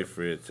Jacksonville. You can't say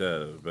Fred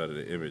Taylor was better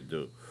than Emmett,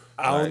 dude.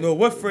 I don't know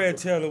what Fred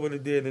Taylor would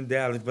have did in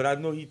Dallas, but I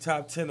know he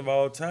top 10 of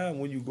all time.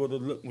 When you go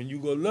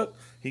look,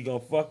 he gonna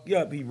fuck you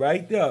up. He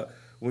right there.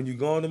 When you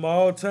go on them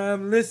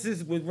all-time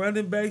lists with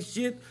running back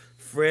shit,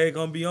 Fred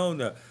gonna be on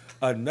there.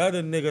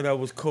 Another nigga that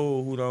was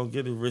cold who don't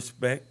get his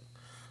respect,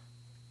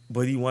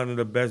 but he one of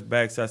the best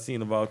backs I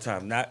seen of all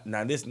time.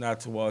 Now this not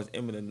towards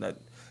Emmett or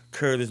nothing.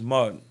 Curtis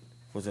Martin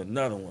was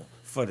another one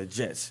for the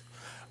Jets.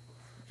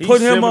 Put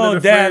him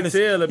on Dallas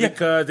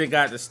because they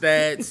got the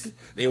stats.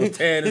 They was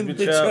tearing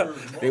this bitch up.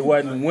 They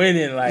wasn't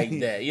winning like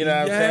that. You know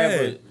what I'm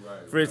saying?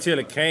 But Fred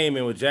Taylor came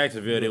in with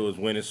Jacksonville. They was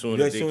winning soon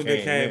as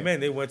they came in.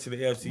 They went to the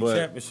FC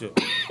Championship.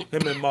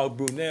 Him and Mark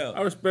Brunell.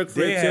 I respect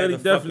Fred Taylor.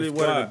 He definitely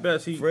one of the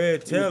best.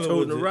 Fred Taylor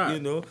was the rock. You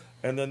know.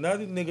 And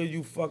another nigga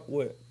you fuck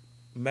with,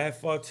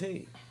 Matt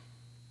Forte.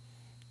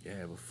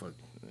 Yeah, but fuck,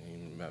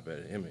 ain't not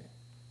better than him.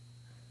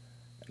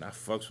 And I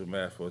fucks with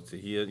Matt Forte.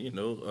 He, you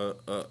know,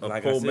 a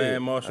like poor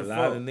man, Marshall Faulk.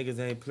 A lot of niggas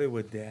ain't play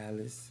with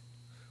Dallas,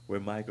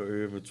 with Michael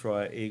Irvin,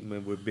 Troy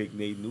Aikman, with Big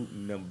Nate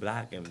Newton, them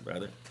blocking,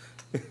 brother.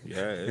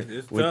 Yeah,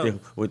 it's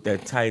tough. With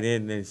that tight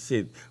end and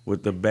shit,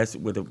 with the best,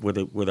 with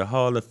a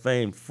Hall of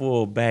Fame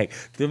fullback.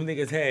 Them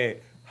niggas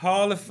had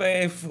Hall of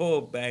Fame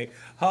fullback,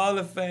 Hall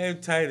of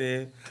Fame tight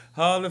end,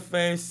 Hall of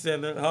Fame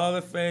center, Hall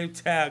of Fame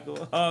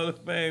tackle, Hall of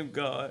Fame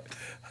guard.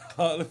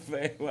 Hall of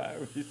Fame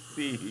wide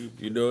receiver.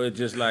 You know, it's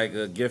just like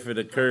a gift and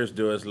a curse,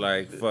 though. It's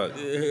like, fuck.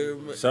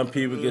 Some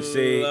people can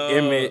say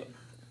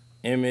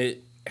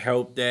Emmett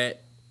helped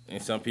that,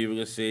 and some people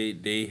can say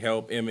they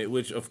help Emmett,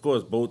 which, of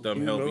course, both of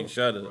them help each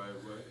other. Right.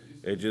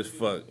 It just,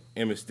 fuck.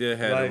 Emmett still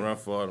had to run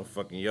for all them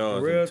fucking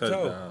yards and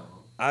touchdowns.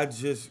 I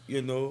just,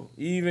 you know.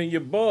 Even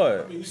your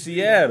boy,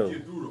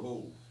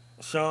 Seattle.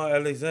 Sean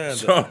Alexander.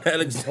 Sean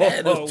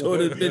Alexander tore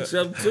this bitch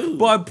up too.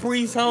 Boy,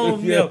 Priest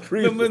Holmes. Yeah,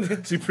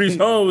 Priest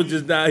Holmes was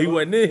just down. He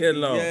wasn't in here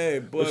long. Yeah,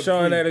 boy, but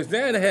Sean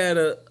Alexander had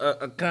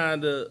a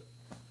kind of,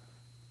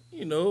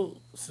 you know,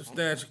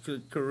 substantial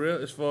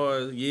career as far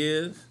as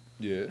years.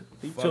 Yeah.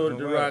 He told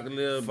the rock a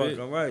little bit.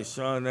 Fucking right.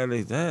 Sean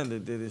Alexander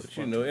did his But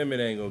you know, Emmett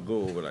ain't gonna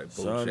go over like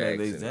Bo Sean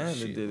Jackson Alexander and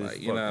shit. did his like,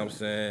 you know what I'm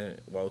saying?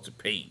 Walter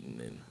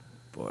Payton and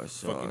boy,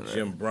 fucking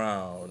Jim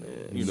Brown.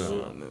 And, you know,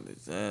 Sean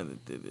Alexander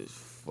did his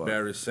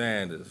Barry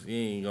Sanders.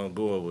 He ain't gonna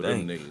go over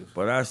them niggas.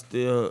 But I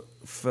still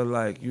feel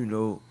like, you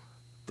know,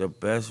 the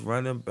best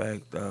running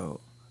back, though.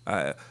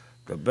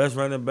 The best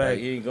running back. Like,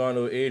 he ain't going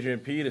to Adrian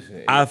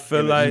Peterson. I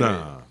feel like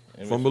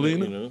from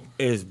Molina, you know?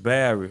 It's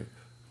Barry.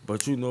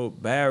 But you know,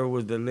 Barry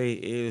was the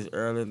late 80s,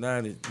 early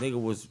 90s.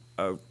 Nigga was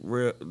a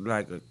real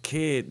like a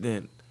kid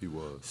then. He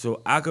was.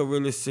 So I could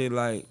really say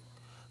like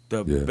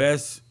The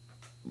best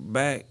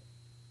back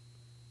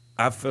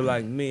I feel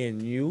like me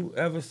and you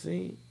ever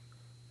seen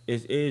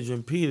is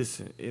Adrian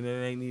Peterson, and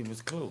it ain't even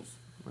close.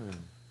 Man,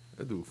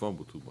 that dude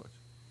fumbled too much.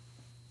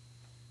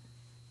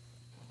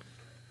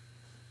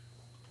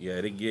 Yeah,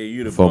 they give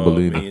you the ball a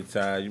million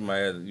times. You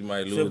might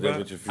lose that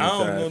with your few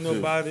times. I don't know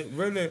nobody.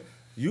 Really,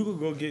 you could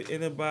go get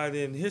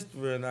anybody in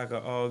history, and I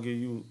could argue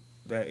you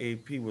that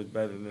AP was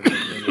better than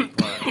the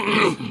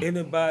prime.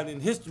 Anybody in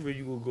history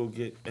you could go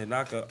get, and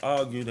I could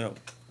argue them.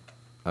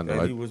 I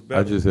know. He was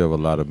better. I just have a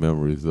lot of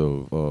memories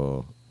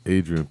of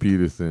Adrian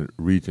Peterson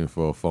reaching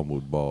for a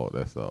fumbled ball.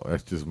 That's all.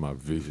 That's just my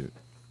vision.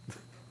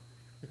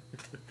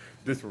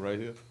 This one right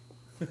here.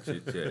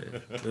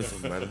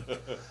 Listen, brother.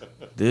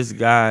 This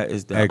guy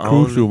is the at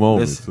only, crucial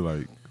moments.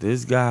 Like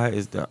this guy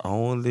is the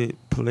only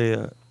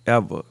player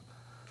ever.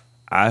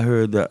 I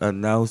heard the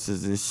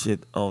announcers and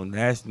shit on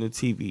national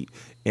TV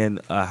in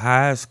a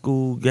high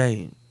school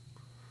game.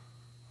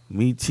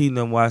 Me, T,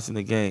 them watching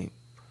the game.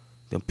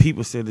 The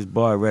people said this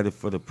boy ready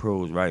for the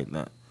pros right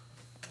now.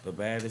 The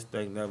baddest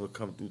thing never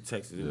come through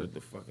Texas. It was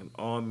the fucking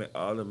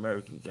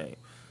All-American game.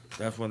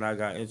 That's when I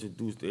got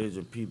introduced to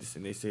Adrian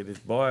Peterson. They said this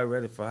boy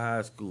ready for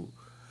high school.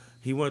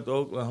 He went to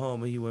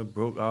Oklahoma. He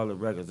broke all the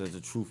records as a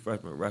true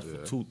freshman. Rushed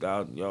for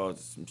 2,000 yards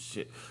or some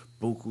shit.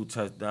 Buku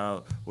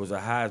touchdown. Was a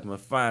Heisman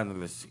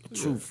finalist. A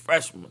true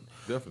freshman.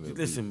 Definitely.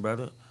 Listen,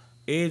 brother.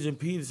 Adrian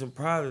Peterson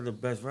probably the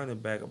best running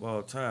back of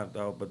all time,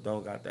 dog, but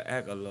don't got the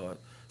accolade.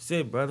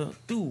 Said, brother,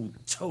 dude,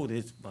 show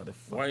this motherfucker.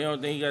 Why you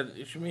don't think he got?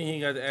 What you mean he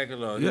got the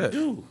accolade? Yeah.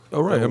 Dude.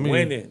 All right. The I mean,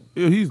 winning.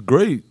 Yeah, he's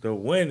great. The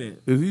winning.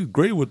 He's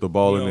great with the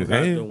ball in his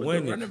hand. The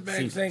winning. The running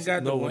backs ain't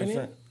got the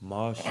winning.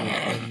 Marshall,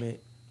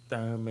 Emmett,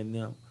 Thurman,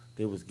 them,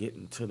 they was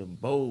getting to the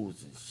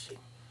bowls and shit.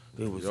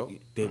 They was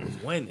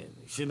winning.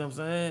 You know what I'm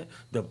saying?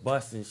 The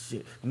bus and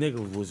shit.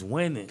 Niggas was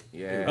winning.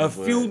 Yeah. A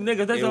few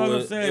niggas, that's all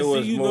I'm saying. It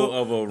was more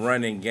of a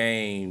running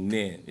game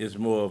then. It's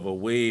more of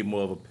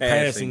a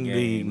passing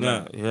game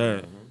now.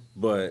 Yeah.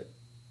 But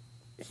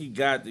he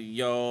got the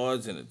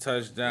yards and the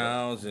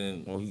touchdowns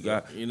and he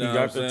got the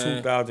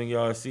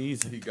 2,000-yard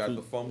season. He got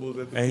the fumbles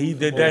at the and he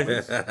did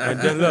that. And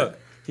then look,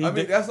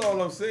 that's all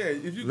I'm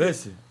saying. If you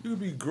listen, you could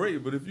be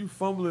great, but if you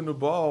fumbling the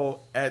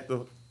ball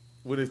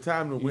when it's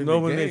time to win the game. You know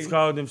when they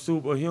called him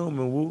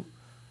superhuman, Woo?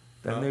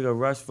 That nigga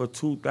rushed for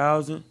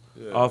 2,000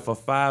 off a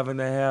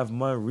 5.5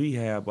 month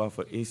rehab off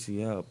of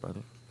ACL,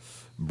 brother.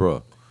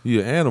 Bruh. He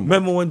an animal.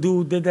 Remember when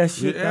dude did that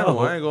shit? He an animal.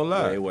 I ain't gonna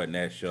lie. Yeah, it wasn't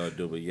that short,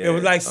 dude, but yeah. It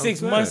was like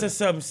 6 months or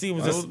something. See, it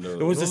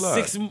was a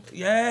 6.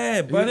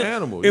 Yeah, brother. He an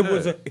animal. It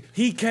was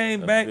he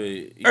came back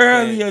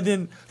earlier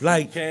than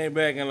like. He came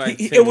back in like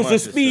 10 it was a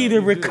months speedy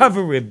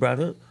recovery,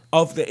 brother.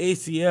 Off the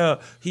ACL,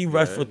 he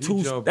rushed for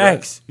 2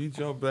 stacks. He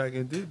jumped back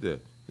and did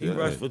that. He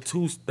rushed for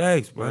 2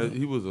 stacks, bro.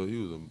 He was a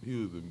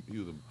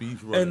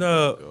beast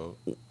runner.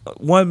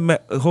 And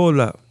hold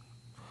up.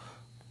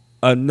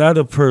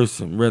 Another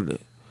person, really,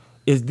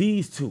 is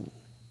these two.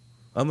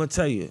 I'm gonna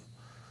tell you,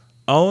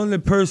 only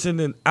person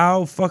in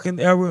our fucking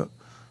era,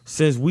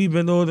 since we've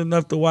been old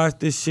enough to watch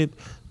this shit,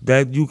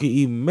 that you can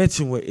even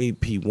mention with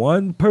AP.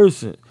 One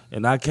person,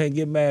 and I can't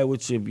get mad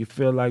with you if you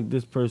feel like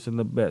this person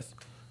the best.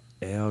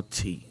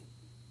 LT.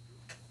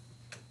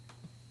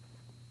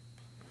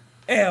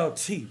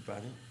 LT,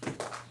 brother.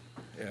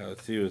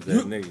 LT was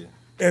that nigga.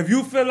 If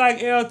you feel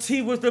like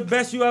LT was the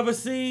best you ever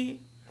seen,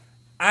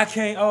 I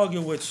can't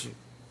argue with you.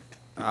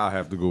 I'll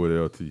have to go with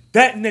LT.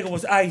 That nigga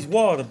was ice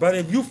water, brother.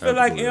 If you feel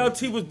like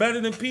LT was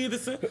better than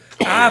Peterson,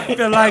 I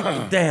feel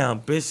like,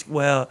 damn, bitch,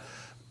 well,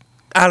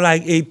 I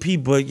like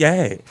AP, but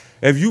yeah.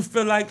 If you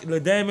feel like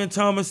LaDainian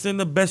Tomlinson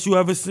the best you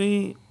ever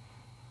seen,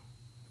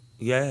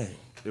 yeah.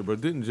 Yeah, but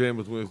didn't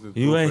Jameis Winston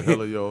throw for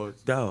hella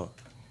yards? Dog.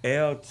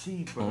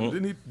 LT, bro.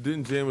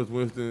 Didn't Jameis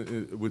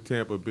Winston with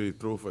Tampa Bay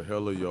throw for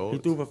hella yards?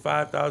 He threw for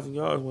 5,000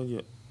 yards one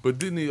year. But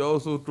didn't he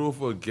also throw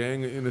for a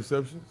gang of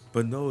interceptions?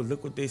 But no,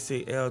 look what they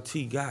say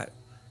LT got.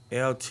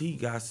 LT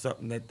got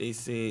something that they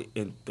said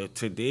in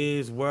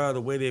today's world,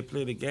 the way they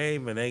play the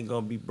game, it ain't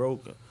going to be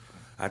broken.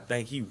 I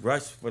think he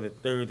rushed for the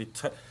 30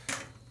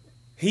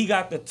 He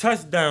got the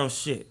touchdown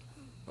shit.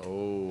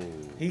 Oh.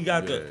 He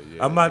got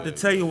I'm about to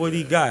tell you what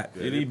he got.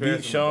 Did he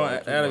beat Sean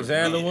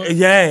Alexander?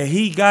 Yeah,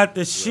 he got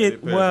the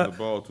shit. Well, the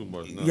ball too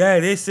much now. Yeah,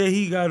 they say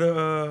he got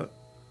a.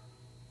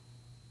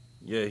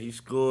 Yeah, he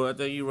scored. I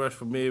think he rushed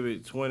for maybe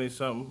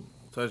 20-something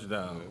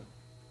touchdowns.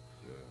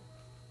 Yeah.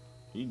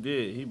 He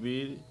did. He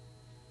beat it.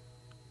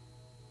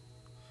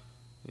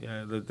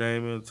 Yeah, the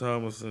LaDainian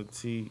Tomlinson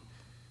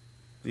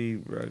the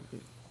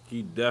record.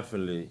 He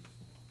definitely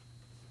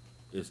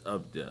is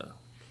up there.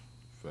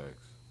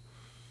 Facts.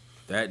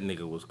 That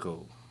nigga was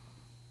cold.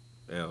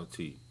 LT.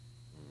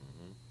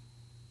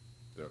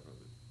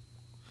 Definitely.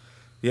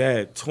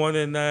 Yeah,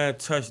 29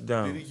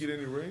 touchdowns. Did he get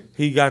any ring?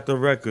 He got the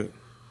record.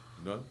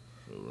 None?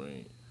 No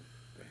ring.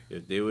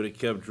 If they would have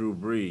kept Drew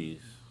Brees,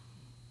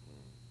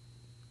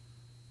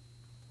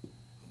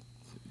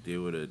 they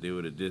would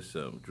have did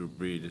something. Drew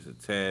Brees is a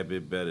tad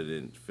bit better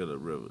than Phillip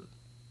Rivers.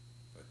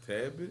 A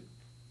tad bit?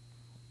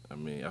 I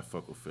mean, I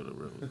fuck with Phillip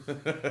Rivers.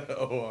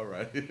 Oh, all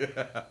right.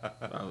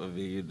 I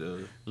mean, you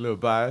know. A little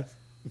biased.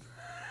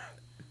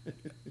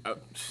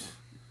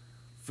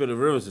 Phillip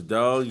Rivers a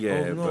dog, yeah,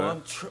 oh, no, bro.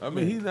 I'm tripping. I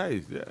mean, he's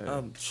nice, yeah.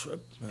 I'm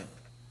tripping.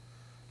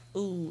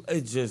 Ooh,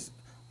 it's just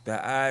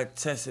the eye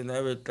test and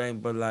everything,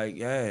 but like,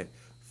 yeah,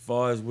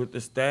 far as with the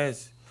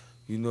stats,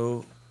 you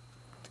know,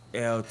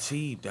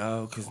 LT,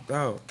 dog, cause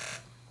dog,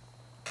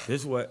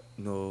 this what,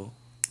 no,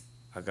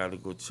 I gotta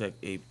go check.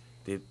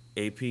 Did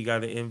AP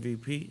got an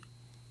MVP?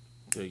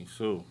 I think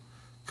so.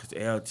 Cause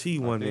LT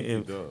won the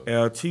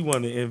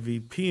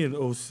MVP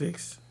in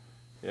 06.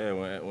 Yeah,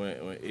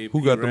 when AP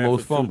Who got the ran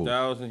most for fumbles?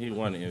 2000, he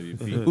won the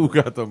MVP. Who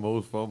got the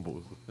most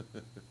fumbles?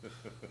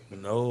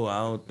 No, I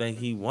don't think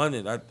he won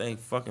it. I think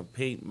fucking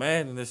Peyton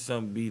Manning or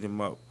something beat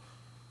him up.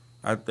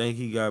 I think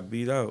he got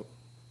beat out.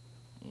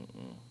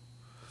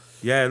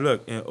 Yeah,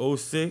 look, in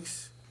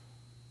 06,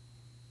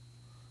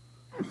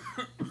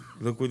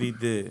 look what he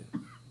did.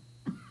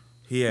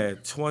 He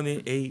had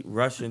 28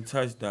 rushing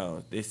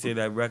touchdowns. They say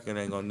that record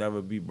ain't gonna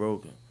never be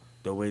broken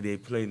the way they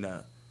play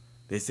now.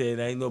 They say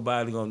ain't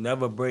nobody gonna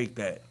never break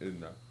that. It's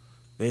not.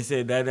 They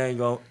said that ain't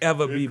gonna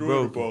ever be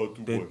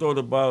broken. They throw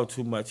the ball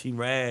too much. He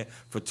ran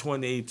for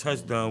 28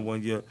 touchdowns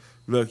one year.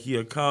 Look, he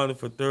accounted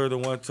for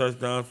 31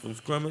 touchdowns from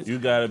scrimmage. You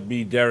gotta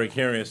be Derrick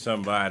Henry or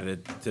somebody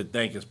to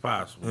think it's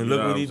possible. And you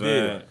look know what he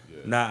did. Yeah.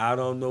 Now I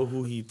don't know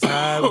who he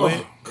tied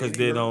with because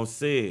they don't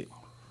say it.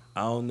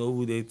 I don't know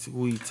who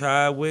he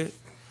tied with.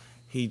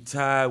 He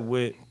tied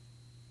with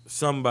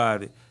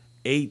somebody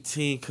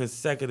 18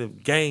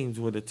 consecutive games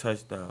with a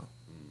touchdown.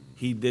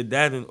 He did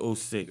that in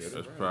 06.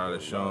 That's probably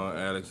Sean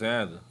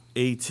Alexander.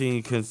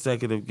 18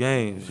 consecutive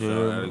games. You Sean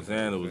know?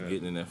 Alexander was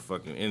getting in that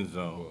fucking end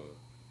zone.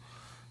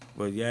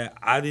 But yeah,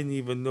 I didn't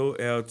even know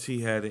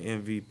LT had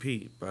an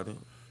MVP, brother.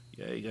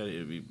 Yeah, he got an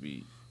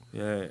MVP.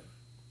 Yeah,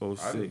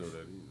 06. I didn't know that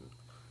either.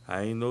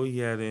 I didn't know he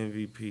had an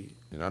MVP.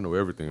 And I know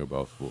everything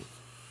about sports.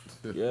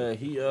 Yeah,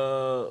 he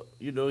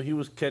you know, he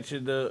was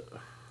catching the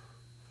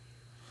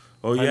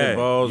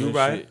balls you and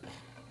right. shit.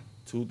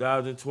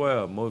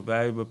 2012, most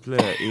valuable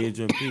player,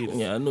 Adrian Peterson.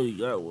 Yeah, I knew he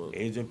got one.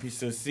 Adrian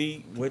Peterson.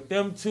 See, with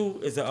them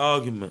two, it's an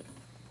argument.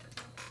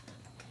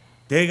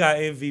 They got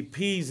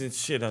MVPs and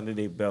shit under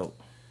their belt.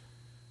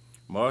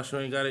 Marshall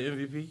ain't got an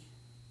MVP?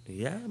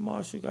 Yeah,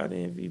 Marshall got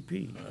an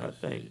MVP, I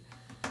think.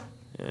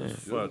 Yeah.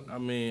 Fuck, I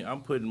mean,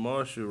 I'm putting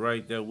Marshall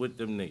right there with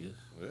them niggas.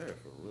 Yeah,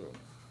 for real.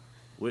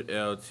 With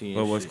LT and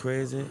But what's shit.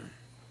 crazy?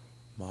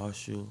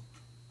 Marshall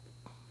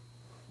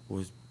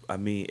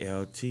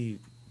LT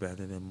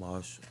better than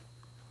Marshall.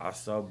 I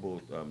saw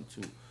both of them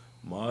too.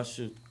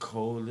 Marshall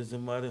cold as a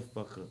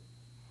motherfucker.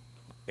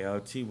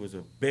 LT was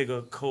a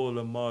bigger,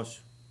 colder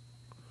Marshall.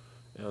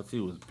 LT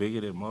was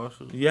bigger than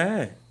Marshall?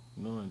 Yeah.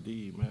 No,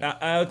 indeed, man.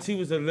 LT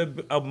was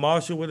a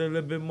Marshall with a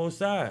little bit more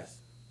size.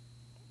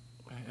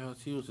 Man,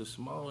 LT was a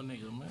small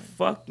nigga, man.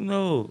 Fuck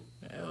no.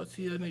 Man, LT,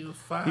 that nigga was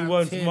 5'10". He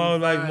wasn't small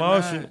like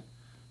Marshall.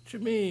 What you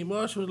mean?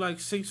 Marshall was like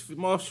 6 feet.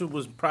 Marshall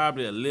was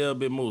probably a little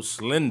bit more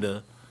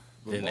slender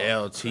than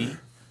LT.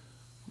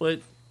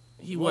 But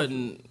he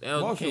wasn't.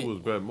 Marshall was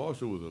better.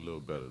 Marshall was a little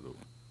better, though.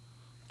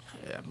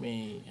 Yeah, I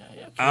mean.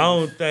 I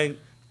don't think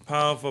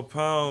pound for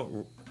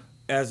pound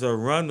as a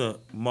runner,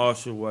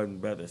 Marshall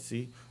wasn't better.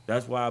 See?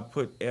 That's why I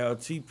put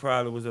LT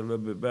probably was a little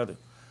bit better.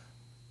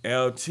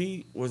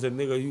 LT was a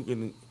nigga you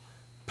can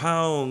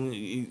pound,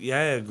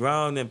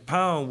 ground and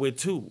pound with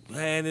too.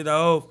 Hand it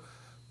off.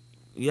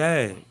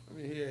 Yeah. I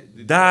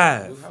mean,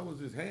 dive. How was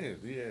his hands?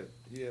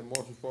 He had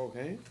Marshall Falk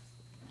hands?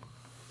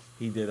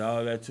 He did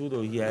all that too,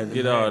 though. He had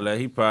did all that.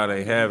 He probably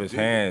ain't have his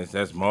hands.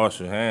 That's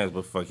Marshall hands,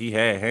 but fuck, he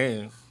had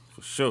hands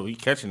for sure. He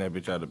catching that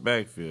bitch out of the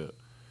backfield.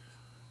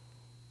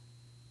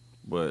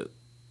 But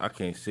I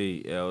can't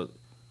see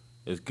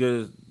as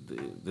good as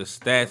the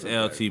stats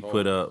LT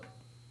put up.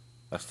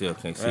 I still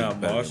can't see. Yeah,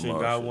 Marshall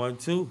got one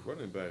too.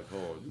 Running back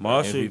hard.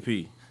 Marshall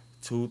MVP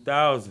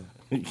 2000.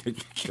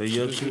 The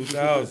year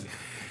 2000.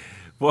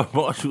 Boy,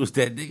 Marshall was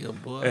that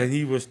nigga, boy. And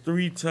he was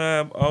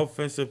 3-time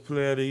Offensive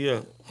Player of the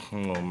Year.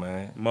 Come on,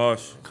 man.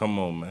 Marshall. Come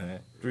on, man.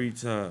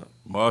 3-time.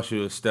 Marshall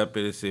would step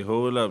in and say,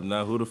 hold up,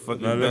 now who the fuck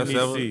is Now let best me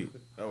ever? see.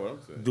 That's what I'm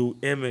saying. Do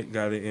Emmett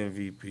got an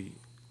MVP?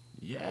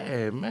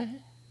 Yeah, man.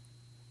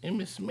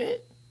 Emmitt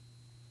Smith.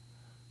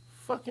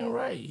 Fucking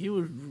right. He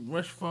was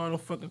rush for all the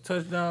fucking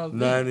touchdowns.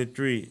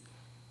 93.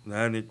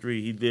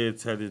 He did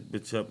tie this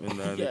bitch up in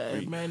 93.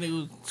 Yeah, man, he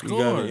was He got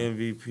scoring. an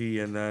MVP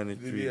in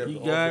 93. He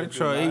got it.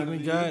 Troy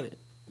Aikman got it.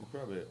 He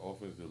probably had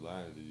offensive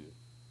line of the year.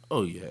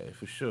 Oh, yeah,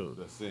 for sure.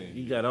 That's saying.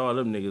 He got all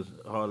them niggas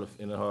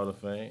in the Hall of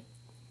Fame.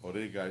 Oh,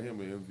 they got him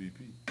an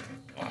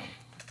MVP.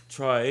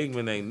 Troy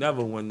Aikman ain't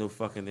never won no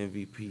fucking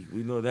MVP.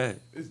 We know that.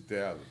 It's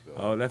Dallas, though.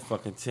 Oh, that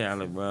fucking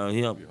talent, bro.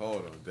 Him. Be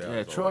hard on Dallas.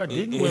 Yeah, Troy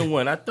didn't win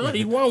one. I thought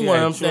he won one.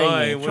 I'm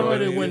saying Troy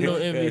didn't win no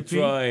MVP. Yeah,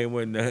 Troy ain't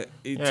win that.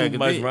 He too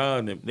much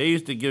around him. They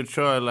used to give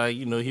Troy, like,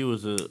 you know, he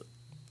was a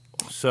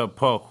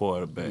subpar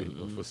quarterback. A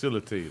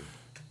facilitator.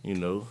 You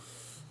know.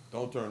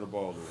 Don't turn the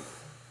ball over.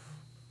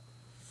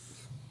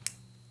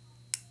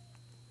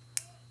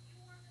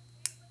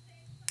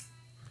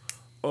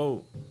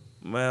 Oh,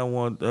 Man, I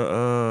want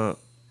to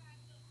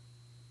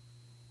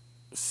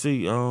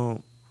see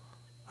how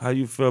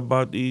you feel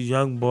about these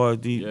young boys,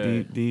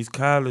 these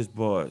college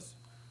boys.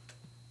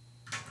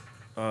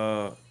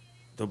 The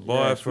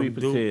boy from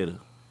Duke,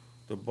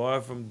 the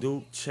boy from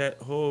Duke, Chet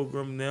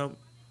Holmgren, them,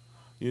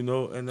 you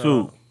know, and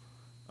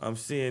I'm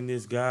seeing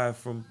this guy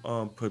from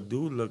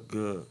Purdue look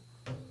good.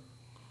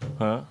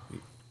 Huh?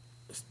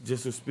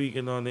 Just was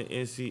speaking on the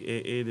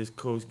NCAA, this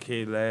Coach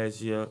K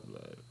last year.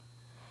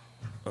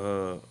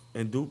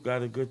 And Duke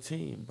got a good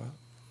team, bro.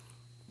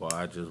 Well,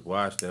 I just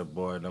watched that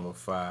boy number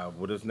 5.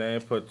 What his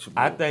name?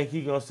 I think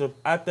he done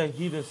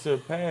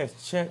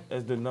surpassed Chet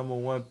as the number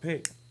 1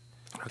 pick.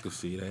 I can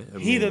see that.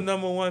 He the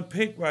number 1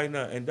 pick right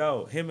now, and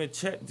dog, him and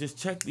Chet just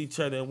checked each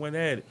other and went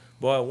at it.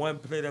 Boy, one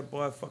play that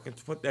boy fucking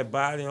put that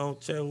body on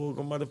Chet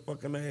Holmgren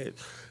motherfucking head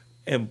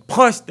and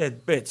punched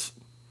that bitch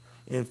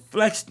and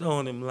flexed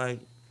on him like.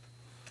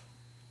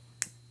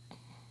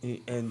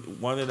 And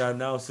one of the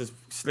announcers,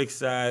 Slick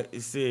Side,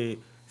 said,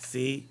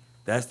 "See,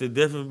 that's the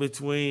difference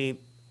between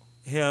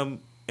him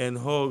and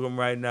Holmgren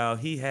right now.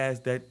 He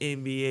has that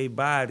NBA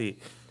body.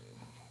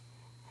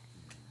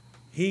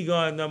 He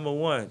going number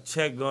 1.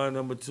 Chet going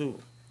number 2.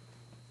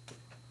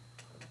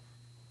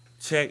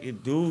 Chet,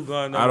 dude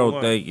going number 1. I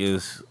don't think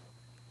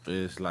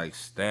it's like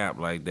stamped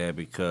like that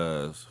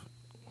because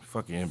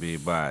fucking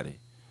NBA body.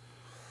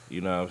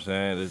 You know what I'm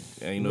saying?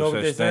 Ain't no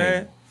such thing.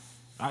 Saying?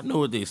 I know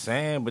what they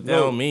saying, but that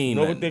don't mean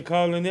know nothing. What they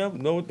calling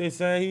him? Know what they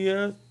saying he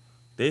is?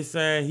 They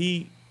saying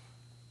he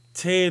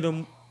teared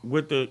him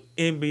with the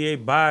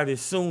NBA body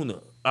sooner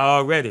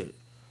already.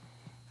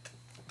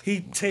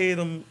 He teared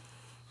him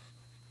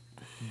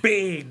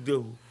big,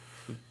 dude.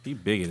 He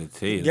bigger than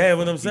Tatum. Yeah,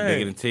 what I'm saying. He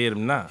bigger than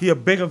Tatum now. He a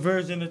bigger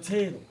version of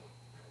Tatum.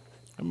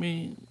 I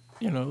mean,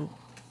 you know.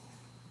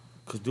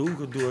 Cause dude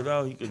could do it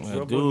all. He could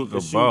dribble. Dude he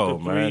could shoot ball,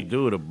 man.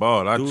 Dude the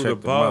ball. I checked the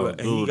ball.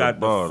 And he got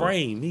the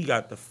frame. He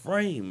got the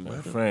frame,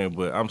 brother. Frame,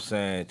 but I'm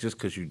saying just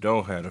because you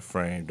don't have the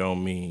frame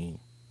don't mean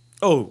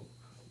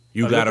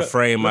you got a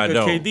frame. I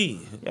don't.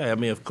 KD. Yeah, I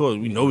mean, of course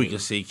we know we can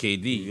say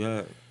KD.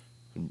 Yeah.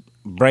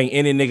 Bring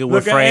any nigga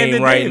with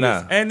frame right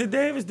now. Anthony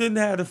Davis didn't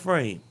have the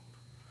frame.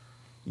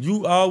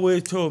 You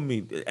always told me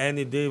that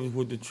Anthony Davis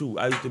was the truth.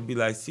 I used to be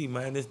like, see,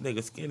 man, this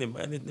nigga skinny,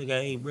 man. This nigga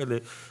ain't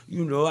really,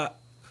 you know,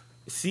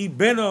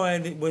 been on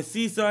Anthony. When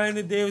C saw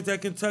Anthony Davis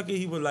at Kentucky,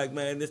 he was like,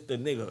 man, this the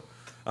nigga.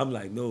 I'm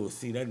like, no,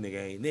 see, that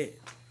nigga ain't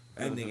it.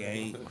 That nigga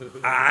ain't.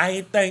 I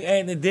ain't think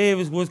Anthony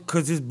Davis was,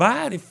 because his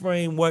body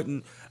frame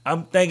wasn't,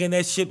 I'm thinking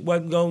that shit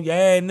wasn't going to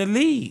add in the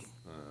league.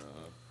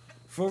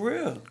 For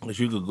real. But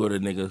you could go to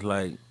niggas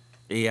like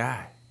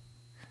AI.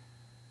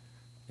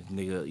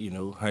 Nigga, you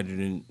know,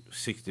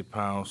 160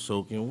 pounds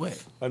soaking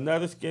wet.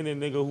 Another skinny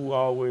nigga who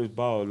always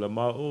balled,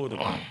 Lamar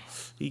Odom.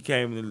 He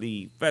came in the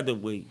league,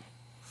 featherweight.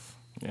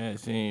 Yeah,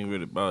 she ain't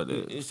really about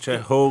that.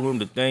 Chet Holmgren,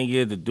 the thing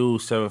is, the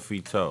dude's 7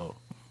 feet tall.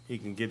 He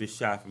can get his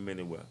shot from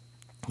anywhere.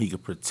 He can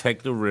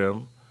protect the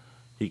rim.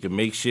 He can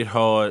make shit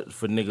hard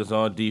for niggas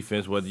on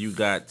defense, whether you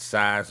got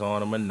size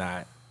on him or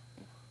not.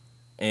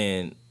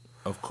 And,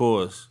 of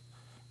course,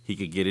 he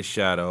could get his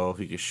shot off.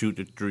 He could shoot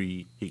the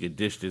 3. He could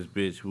dish this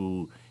bitch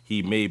who...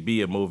 He may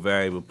be a more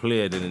valuable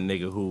player than a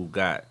nigga who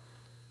got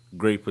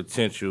great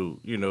potential,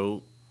 you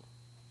know,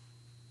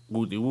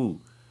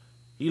 woo-de-woo.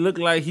 He looked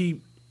like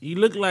he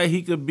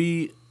could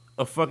be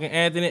a fucking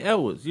Anthony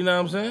Edwards. You know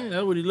what I'm saying?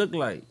 That's what he looked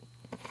like.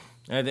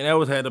 Anthony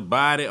Edwards had the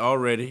body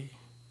already.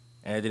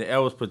 Anthony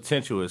Edwards'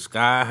 potential is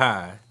sky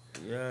high.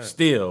 Yeah.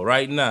 Still,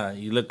 right now,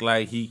 he look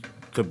like he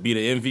could be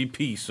the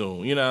MVP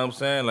soon. You know what I'm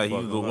saying? Like he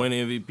could go win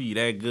MVP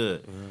that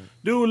good. Mm-hmm.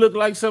 Dude look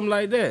like something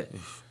like that.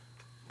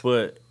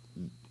 But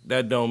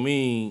that don't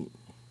mean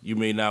you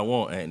may not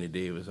want Anthony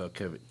Davis or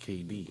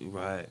KD.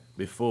 Right.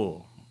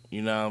 Before.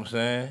 You know what I'm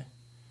saying?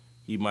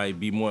 He might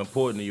be more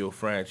important to your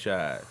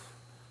franchise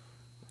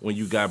when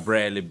you got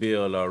Bradley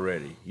Beal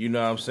already. You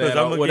know what I'm saying?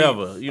 Or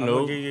whatever, you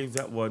know. I'm give you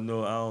example. Well,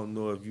 no, I don't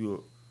know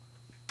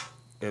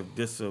if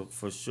this is a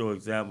for sure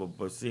example,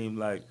 but it seems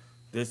like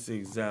this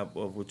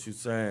example of what you're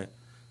saying.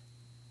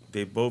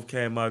 They both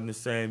came out in the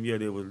same year.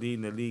 They were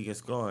leading the league in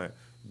scoring,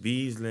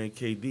 Beasley and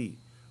KD.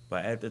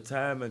 But at the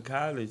time in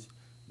college,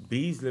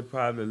 Beasley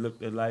probably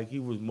looked like he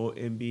was more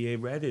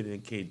NBA ready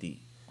than KD.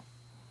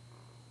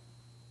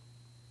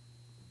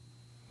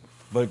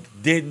 But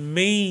didn't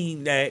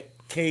mean that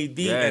KD...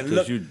 Yeah,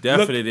 because you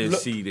definitely didn't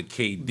see the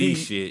KD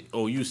shit.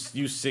 Oh, you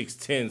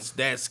 6'10",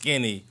 that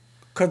skinny.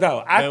 Because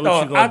I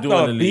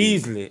thought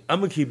Beasley... I'm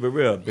going to keep it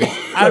real,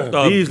 bitch. I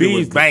thought Beasley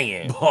was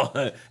banging.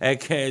 Boy,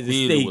 at Kansas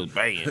Beasley State. was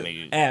banging,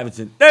 nigga.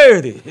 Averaging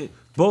 30.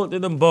 Both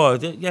of them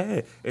boys.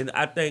 Yeah. And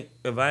I think,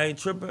 if I ain't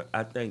tripping,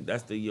 I think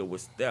that's the year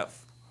with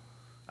Steph.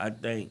 I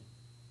think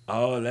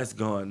all that's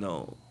going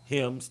on.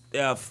 Him,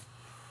 Steph.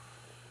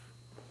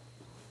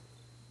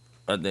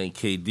 I think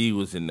KD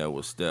was in there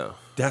with Steph.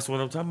 That's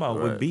what I'm talking about,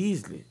 with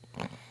Beasley.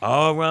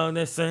 All around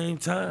that same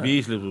time.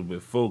 Beasley was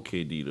before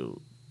KD,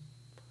 though.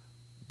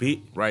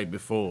 Right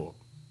before.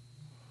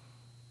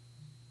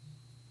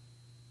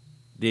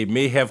 They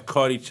may have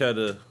caught each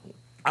other.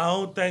 I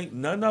don't think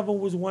none of them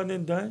was one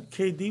and done.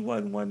 KD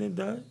wasn't one and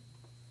done.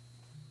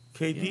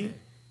 KD?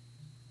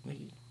 Yeah.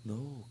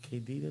 No,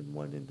 KD didn't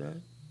want it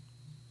done.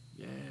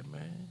 Yeah,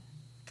 man.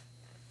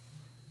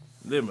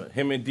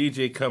 Him and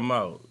DJ come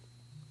out.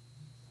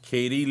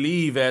 KD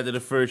leave after the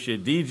first year.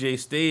 DJ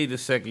stayed the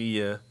second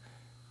year.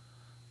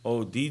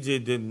 Oh,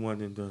 DJ didn't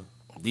want it done.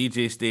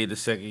 DJ stayed the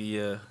second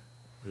year.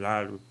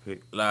 Lottery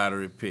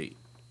pick.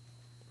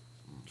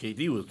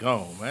 KD was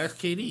gone, man. That's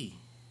KD.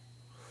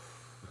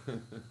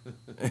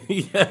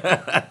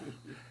 Yeah.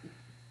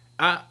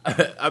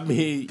 I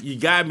mean, you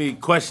got me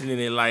questioning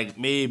it like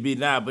maybe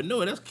not, but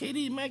no, that's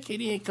KD, man.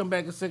 KD ain't come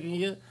back a second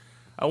year.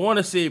 I want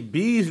to say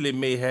Beasley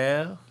may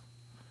have.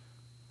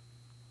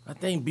 I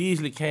think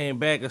Beasley came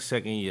back a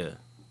second year.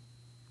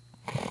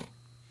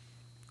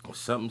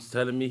 Something's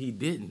telling me he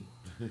didn't.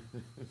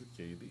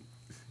 KD.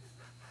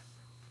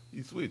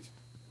 He switched.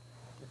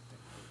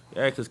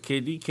 Yeah, because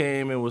KD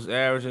came and was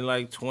averaging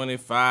like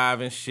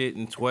 25 and shit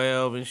and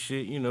 12 and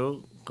shit, you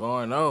know,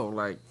 going on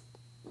like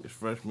his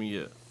freshman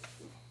year.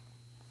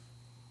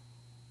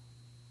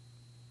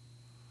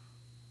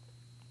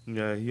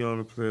 Yeah, he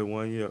only played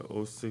 1 year,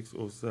 06,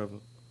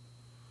 07.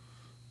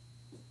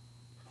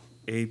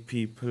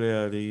 AP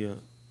Player of the Year.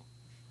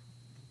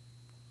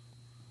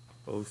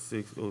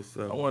 06,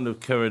 07. I wonder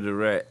if Kevin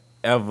Durant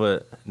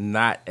ever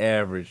not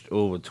averaged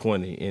over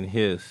 20 in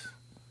his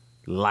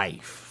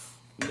life.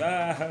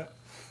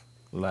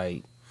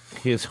 Like,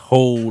 his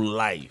whole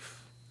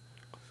life.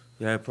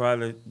 Yeah,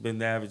 probably been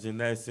averaging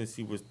that since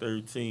he was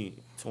 13,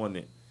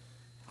 20.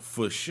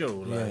 For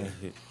sure, like,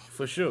 yeah.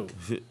 For sure.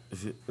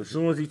 As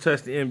soon as he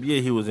touched the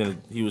NBA,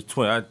 he was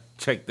 20. I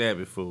checked that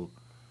before.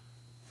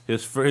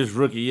 His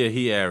rookie year,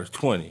 he averaged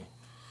 20.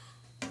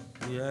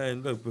 Yeah,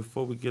 and look,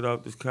 before we get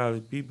off this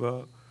college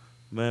bebop,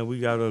 man, we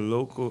got a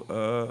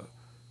local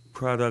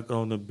product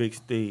on the big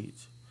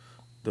stage.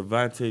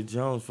 Devontae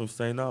Jones from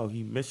St. Aug,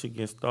 he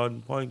Michigan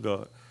starting point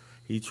guard.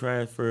 He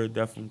transferred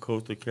that from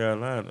Coastal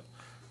Carolina.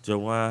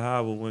 Jawan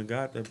Howard went and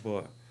got that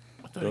boy.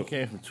 I thought he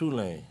came from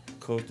Tulane.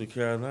 Coastal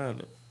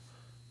Carolina.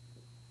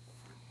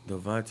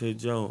 Devontae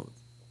Jones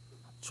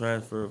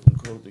transferred from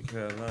Coastal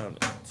Carolina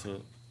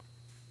to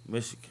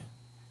Michigan.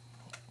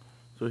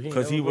 So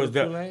he was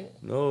that. Tulane?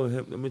 No,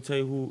 let me tell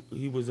you who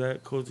he was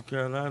at Coastal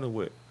Carolina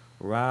with.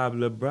 Rob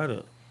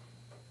LeBretta.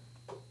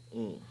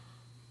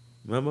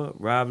 Remember,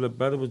 Rob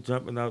LeBretta was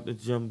jumping out the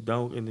gym,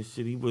 dunking and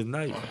shit. He was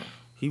nice.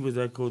 He was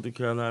at Coastal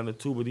Carolina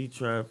too, but he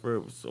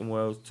transferred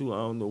somewhere else too. I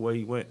don't know where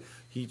he went.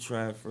 He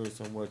transferred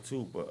somewhere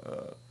too,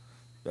 but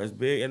that's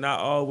big. And I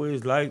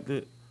always liked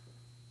it.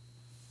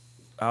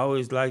 I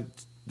always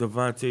liked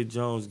Devontae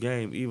Jones'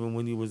 game, even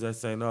when he was at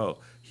St. Aug.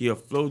 He a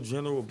flow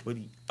general, but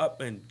he up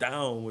and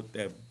down with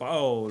that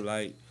ball.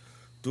 Like,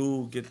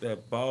 dude, get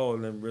that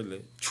ball and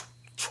really,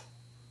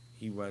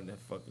 he run that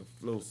fucking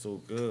flow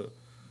so good.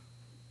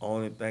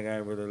 Only thing I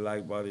really like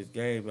about his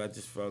game, I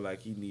just felt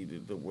like he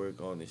needed to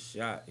work on his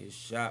shot. His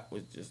shot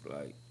was just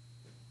like,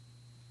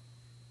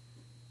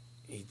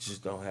 he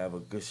just don't have a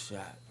good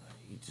shot.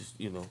 He just,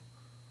 you know,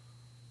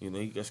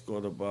 he can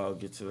score the ball,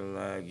 get to the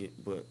line,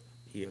 but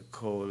he a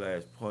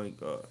cold-ass point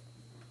guard.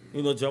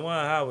 You know,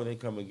 Jawan Howard ain't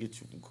come and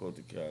get you from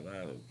Coastal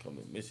Carolina, come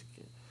to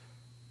Michigan.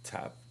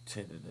 Top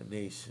 10 in the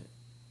nation.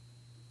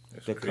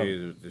 That's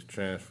crazy with this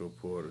transfer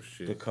portal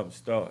shit. To come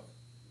start.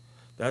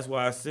 That's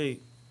why I say,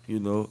 you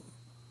know,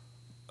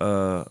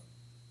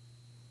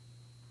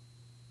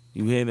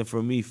 you hearing it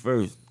from me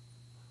first.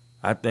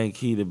 I think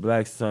he the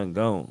black son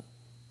gone.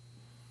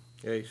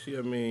 Hey, see,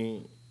 I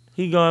mean,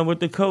 he going with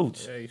the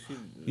coach. Yeah,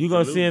 you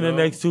gonna see in the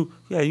next two.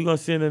 Yeah, you gonna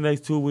see in the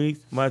next 2 weeks.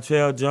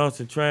 Montrell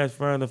Johnson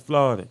transferring to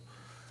Florida.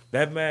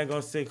 That man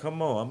gonna say,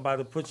 "Come on, I'm about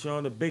to put you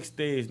on the big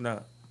stage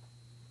now."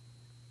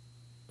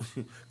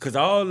 Cause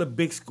all the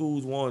big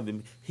schools wanted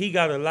him. He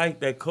gotta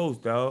like that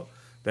coach, dog.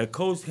 That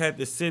coach had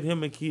to sit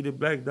him and Keita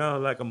Black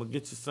down like, I'm going to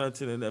get your son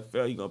to the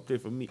NFL. You going to play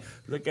for me.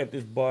 Look at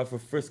this boy for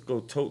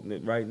Frisco toting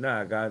it right now.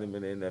 I got him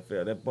in the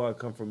NFL. That boy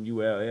come from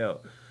ULL.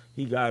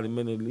 He got him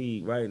in the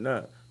league right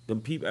now.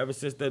 Them people, ever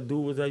since that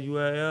dude was at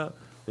ULL,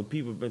 the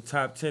people been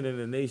top 10 in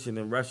the nation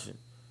in rushing.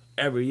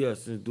 Every year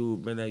since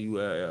dude been at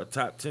ULL.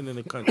 Top 10 in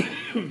the country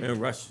in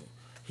rushing.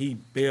 He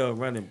build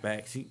running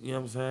backs. You know what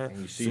I'm saying?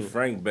 And you see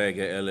Frank back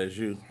at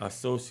LSU.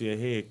 Associate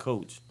head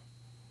coach.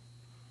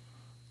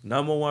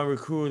 Number 1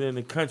 recruiter in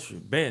the country,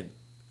 Ben.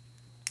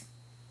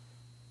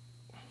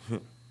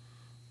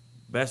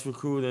 Best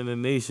recruiter in the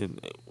nation,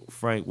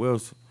 Frank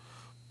Wilson.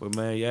 But,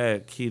 man, yeah,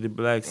 Keita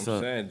Black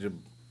son. I'm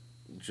saying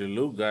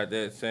Jalou got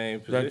that same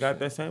position. Got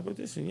that same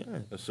position, yeah.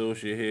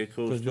 Associate head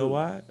coach. Because you know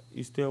why?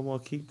 You still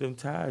want to keep them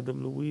ties,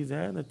 them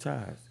Louisiana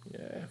ties.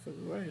 Yeah, for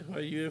the right. Why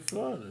you in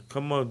Florida?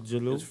 Come on,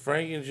 Jalou. It's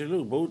Frank and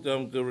Jalou. Both of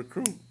them the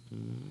recruit.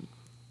 Mm-hmm.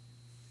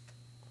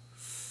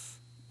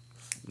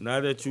 Now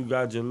that you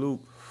got Jalou,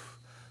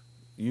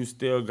 you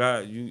still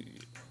got you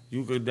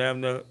could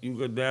damn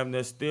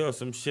near steal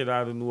some shit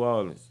out of New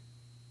Orleans.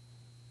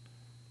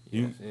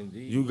 Yes,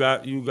 indeed. You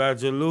got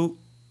Jalou.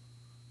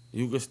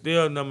 You could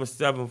steal number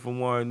 7 from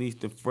Warren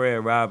East and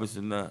Fred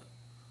Robinson now.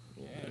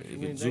 Yeah,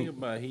 if you think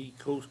about it, he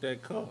coached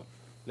that car.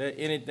 Let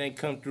anything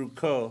come through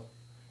car,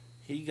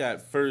 he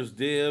got first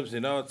dibs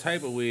and all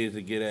type of ways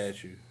to get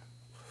at you.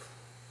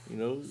 You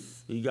know?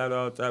 He got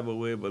all type of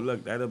ways, but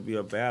look, that'll be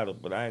a battle.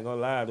 But I ain't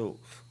gonna lie, though.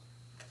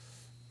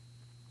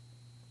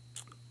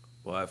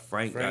 Boy,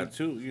 Frank got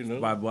too, you know.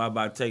 Boy, I'm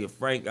about to tell you,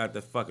 Frank got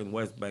the fucking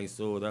West Bank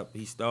sold up.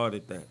 He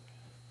started that.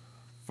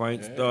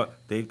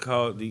 They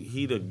called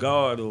he the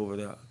guard over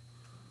there.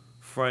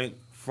 Frank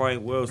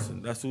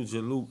Wilson. That's who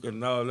Jaluk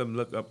and all them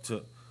look up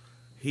to.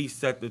 He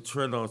set the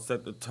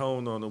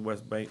tone on the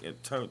West Bank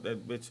and turned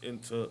that bitch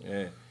into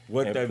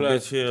what and that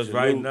bitch is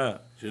right now.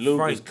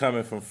 Jaluk is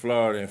coming from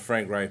Florida and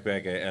Frank right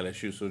back at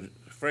LSU. So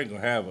Frank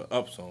gonna have an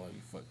ups on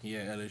him.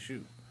 Yeah,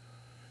 LSU.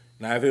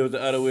 Now, if it was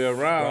the other way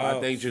around,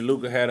 I think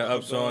Jaluk had an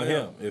ups on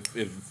him.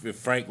 If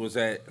Frank was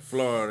at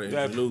Florida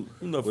and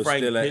Jaluk was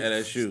Frank still at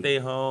LSU. Stay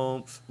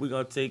home. We're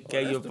going to take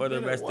care of you for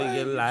the rest of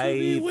your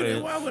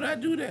life. Why would I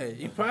do that?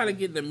 You probably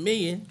get $1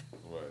 million.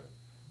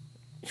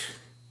 Right.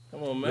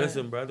 Come on, man.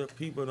 Listen, brother.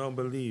 People don't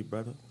believe,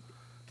 brother.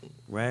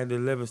 Randy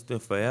Livingston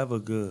forever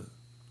good.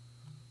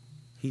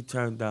 He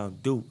turned down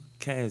Duke,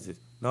 Kansas,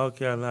 North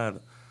Carolina.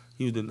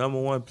 He was the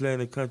 #1 player in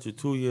the country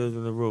 2 years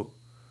in a row.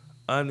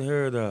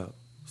 Unheard of.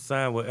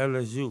 Signed with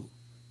LSU.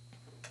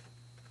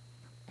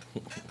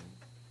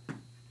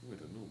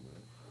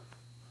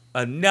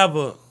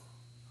 Never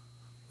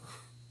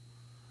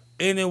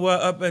anywhere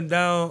up and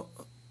down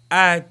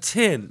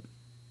I-10.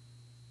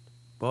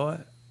 Boy,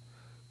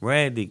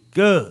 Randy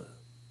good.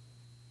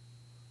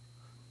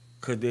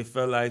 Cause they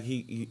felt like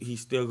he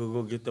still gonna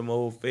go get them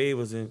old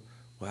favors and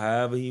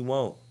however he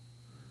want.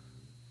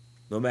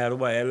 No matter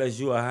what,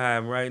 LSU will hire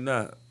him right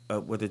now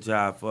with a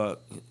job for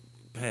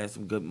paying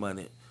some good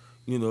money.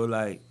 You know,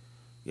 like,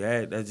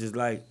 yeah, that's just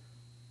like,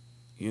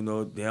 you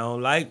know, they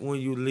don't like when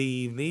you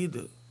leave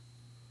neither.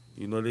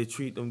 You know, they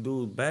treat them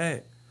dudes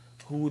bad.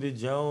 Hootie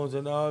Jones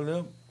and all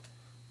them.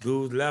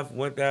 Dudes left,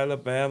 went to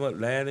Alabama,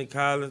 Landon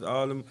Collins,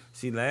 all them.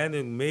 See,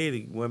 Landon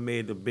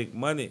made the big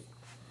money,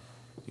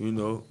 you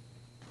know.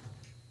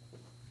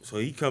 So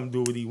he come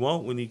do what he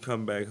want when he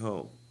come back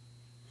home.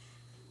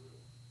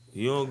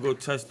 You don't go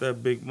touch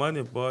that big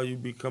money, boy. You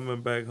be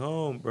coming back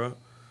home, bro.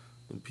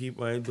 And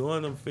people ain't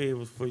doing them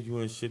favors for you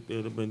and shit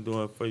they'd have been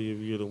doing for you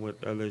if you'd have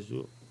went to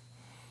LSU.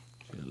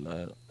 Shit,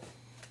 like that.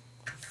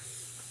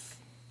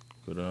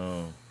 But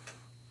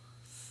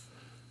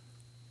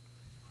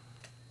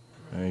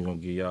I ain't gonna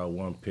give y'all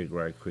one pick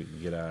right quick to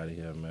get out of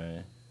here,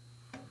 man.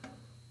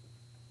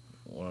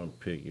 One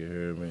pick, you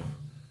heard me?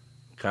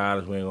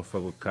 College, we ain't gonna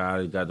fuck with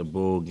college. Got the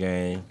bowl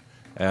game.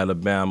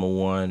 Alabama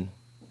won.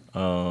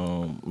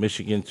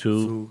 Michigan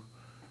 2.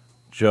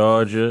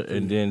 Georgia,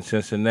 and then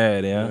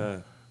Cincinnati, huh? Yeah.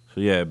 So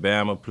yeah,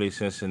 Bama play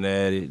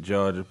Cincinnati,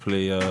 Georgia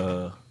play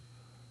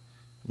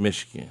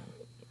Michigan.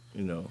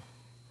 You know,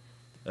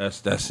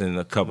 that's in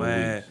a couple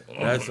weeks.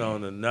 That's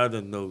on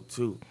another note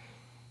too.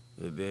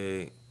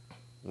 We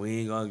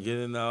ain't gonna get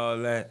into all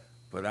that,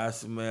 but I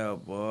smell,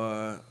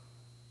 boy,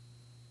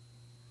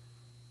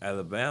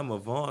 Alabama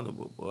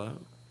vulnerable, boy.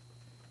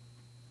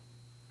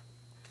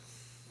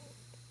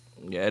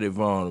 Yeah, they're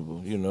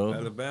vulnerable. You know,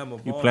 Alabama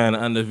vulnerable. You playing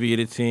an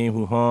undefeated team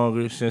who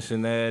hungry,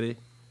 Cincinnati.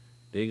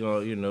 They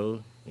gonna, you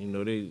know,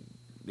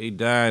 they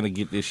dying to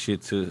get this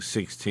shit to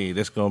 16.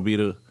 That's gonna be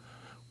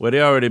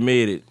they already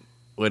made it.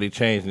 Where they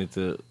changing it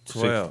to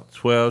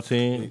 12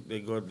 teams. They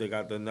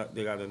got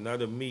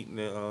another meeting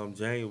in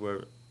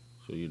January.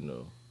 So you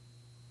know,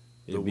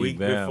 the week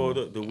before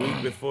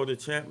the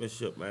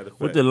championship, matter of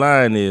fact. What the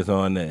line is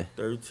on that?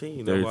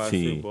 13. That's why I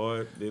say,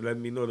 boy, they let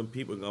me know them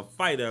people gonna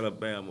fight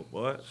Alabama,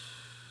 boy.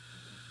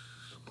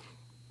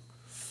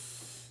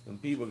 Them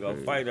people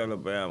gonna fight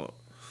Alabama.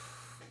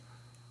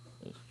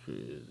 That's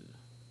crazy.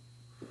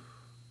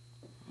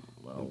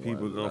 Them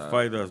people gonna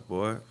fight us,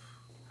 boy.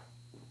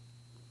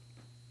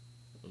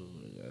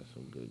 Got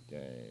some good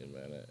games,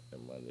 man. That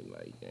Monday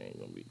night game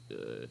gonna be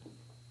good.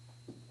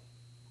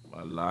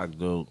 My lock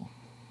though.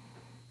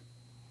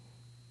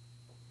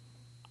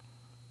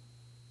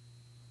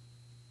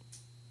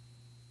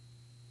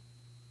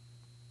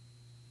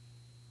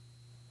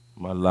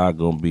 My lock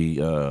gonna be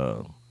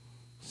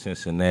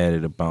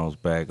Cincinnati to bounce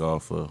back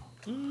off a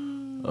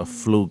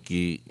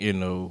fluky, you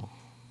know,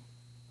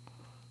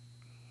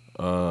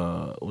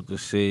 what to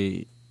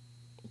say,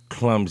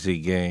 clumsy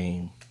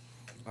game.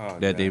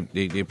 That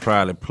they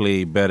probably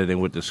played better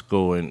than with the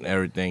score and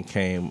everything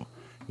came,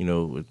 you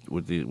know,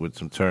 with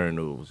some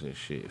turnovers and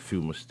shit, a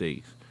few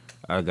mistakes.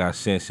 I got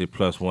Cincy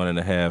plus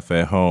 1.5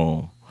 at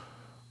home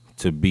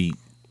to beat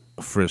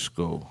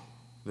Frisco.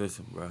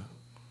 Listen, bro,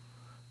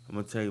 I'm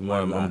gonna tell you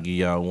I'm gonna give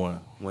y'all one.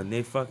 When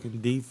they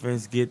fucking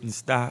defense getting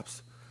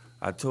stops,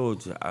 I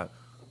told you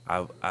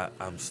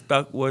I'm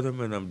stuck with them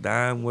and I'm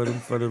dying with them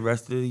for the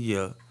rest of the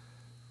year.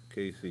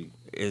 KC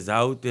is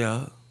out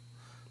there,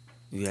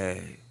 yeah.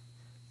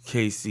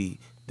 KC,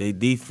 they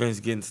defense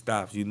getting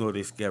stops. You know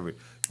they scary.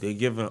 They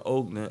giving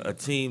Oakland, a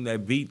team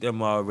that beat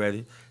them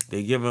already,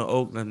 they giving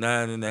Oakland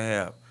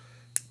 9.5.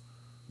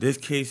 This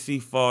KC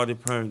 40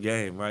 per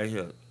game right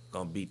here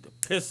gonna beat the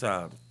piss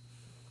out of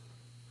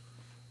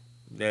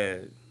them.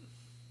 Yeah.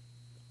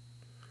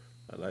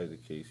 I like the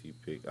KC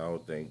pick. I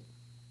don't think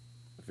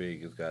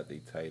Vegas got their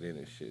tight end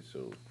and shit,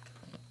 so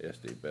that's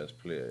their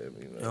best player. I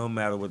mean, it don't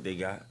matter what they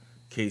got.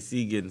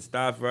 KC getting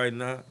stops right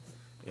now,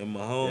 and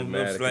Mahomes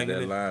them slinging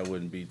that it. Line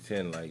wouldn't be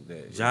 10 like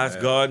that. Josh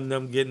Gordon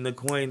them getting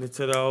acquainted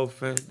to the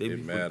offense. They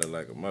matter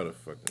like a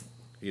motherfucker.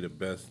 He the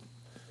best.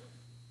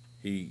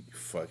 He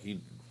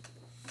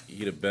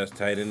the best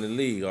tight in the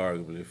league,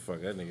 arguably.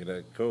 Fuck that nigga,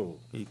 that cold.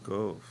 He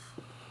cold.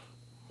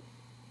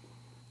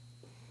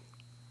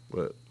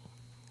 But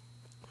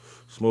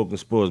Smoking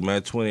Sports,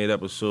 man, 28th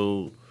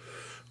episode.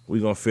 We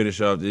gonna finish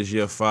off this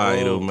year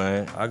fire though,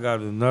 man. I got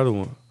another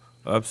one.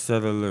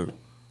 Upset alert.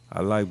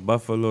 I like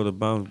Buffalo to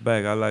bounce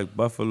back. I like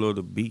Buffalo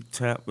to beat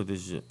Tampa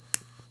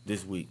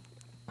this week.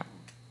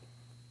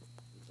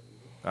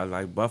 I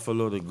like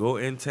Buffalo to go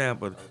in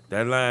Tampa.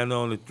 That line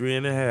only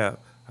 3.5.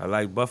 I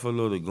like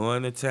Buffalo to go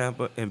into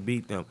Tampa and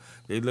beat them.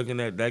 They looking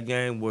at that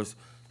game was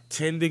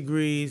 10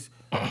 degrees,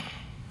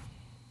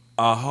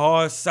 a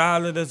hard,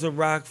 solid as a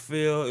rock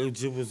field. It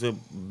just was a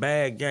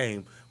bad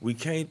game. We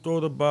can't throw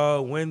the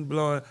ball, wind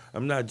blowing.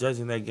 I'm not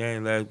judging that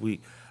game last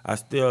week. I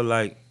still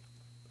like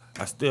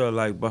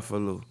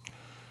Buffalo.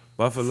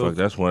 Buffalo. Fuck,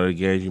 that's one of the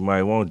games you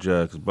might won't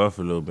judge because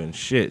Buffalo been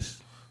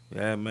shits.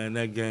 Yeah, man,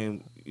 that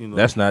game, you know.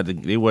 That's not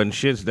they wasn't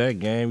shits that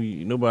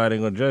game. Nobody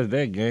ain't gonna judge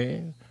that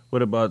game.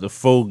 What about the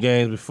 4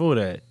 games before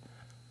that?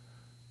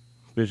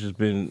 Bitch has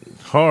been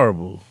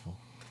horrible.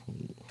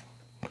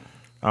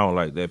 I don't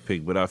like that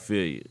pick, but I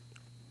feel you.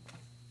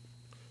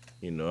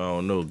 You know, I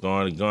don't know.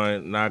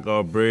 Going knock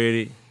off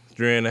Brady,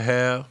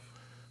 3.5.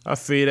 I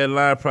feel that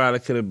line probably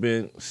could have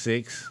been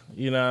 6.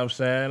 You know what I'm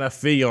saying? I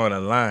feel you on the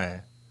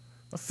line.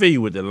 I feel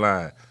you with the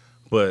line.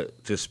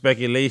 But to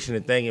speculation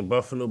and thinking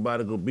Buffalo about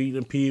to go beat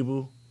them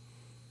people,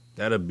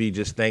 that'll be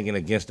just thinking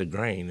against the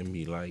grain to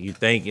me. Like, you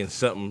thinking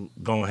something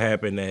gonna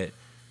happen that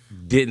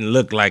didn't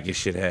look like it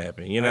should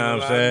happen. You know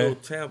what I'm saying? I know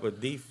Tampa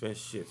defense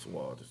shits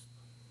Waters.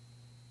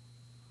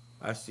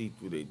 I see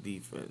through their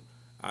defense.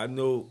 I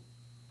know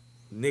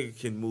nigga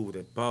can move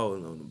that ball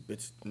on them,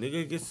 bitch.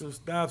 Nigga get some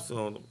stops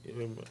on them. You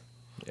remember?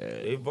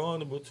 Yeah. They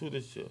vulnerable to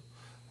this shit.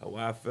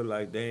 Why I feel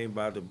like they ain't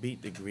about to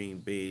beat the Green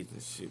Bays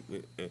and shit.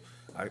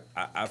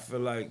 I feel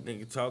like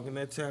nigga talking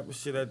that type of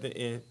shit at the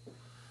end.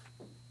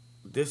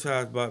 This how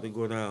it's about to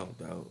go down,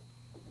 dog.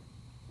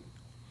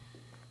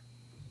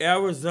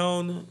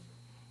 Arizona,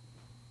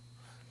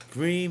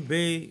 Green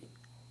Bay,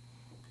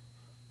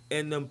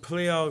 and them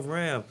playoff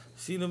Rams.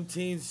 See them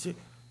teams, shit.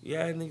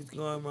 Yeah, niggas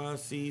going around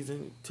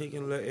season,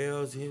 taking little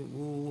L's here,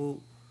 woo.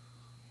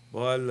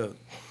 Boy, look.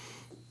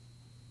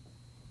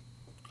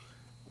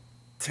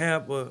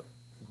 Tampa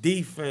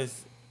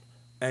defense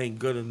ain't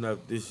good enough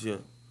this year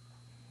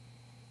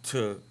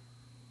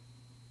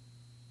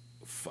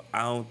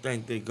I don't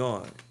think they're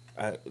going.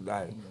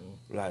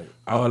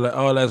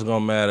 All that's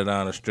gonna matter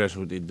down the stretch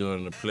what they doing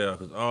in the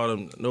playoffs.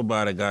 Cause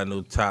nobody got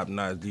no top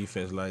notch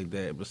defense like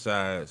that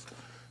besides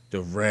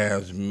the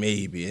Rams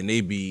maybe, and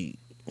they be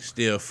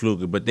still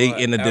fluky. But they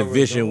in the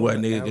division what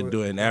nigga can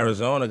do. And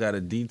Arizona got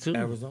a D2.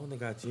 Arizona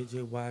got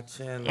J.J. Watt,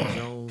 Chandler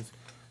Jones,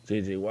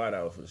 J.J. Watt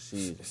out for the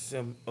season.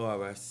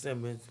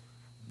 Simmons,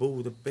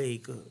 Buda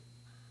Baker.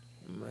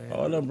 Man.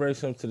 All them bring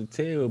something to the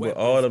table, but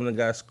all of them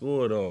got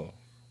scored on.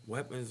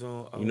 Weapons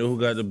on. You know who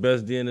got the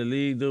best D in the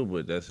league, though?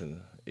 But that's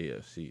in the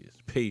AFC. It's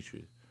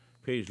Patriots.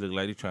 Patriots look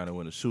like they trying to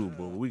win the Super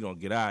Bowl. We going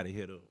to get out of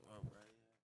here, though.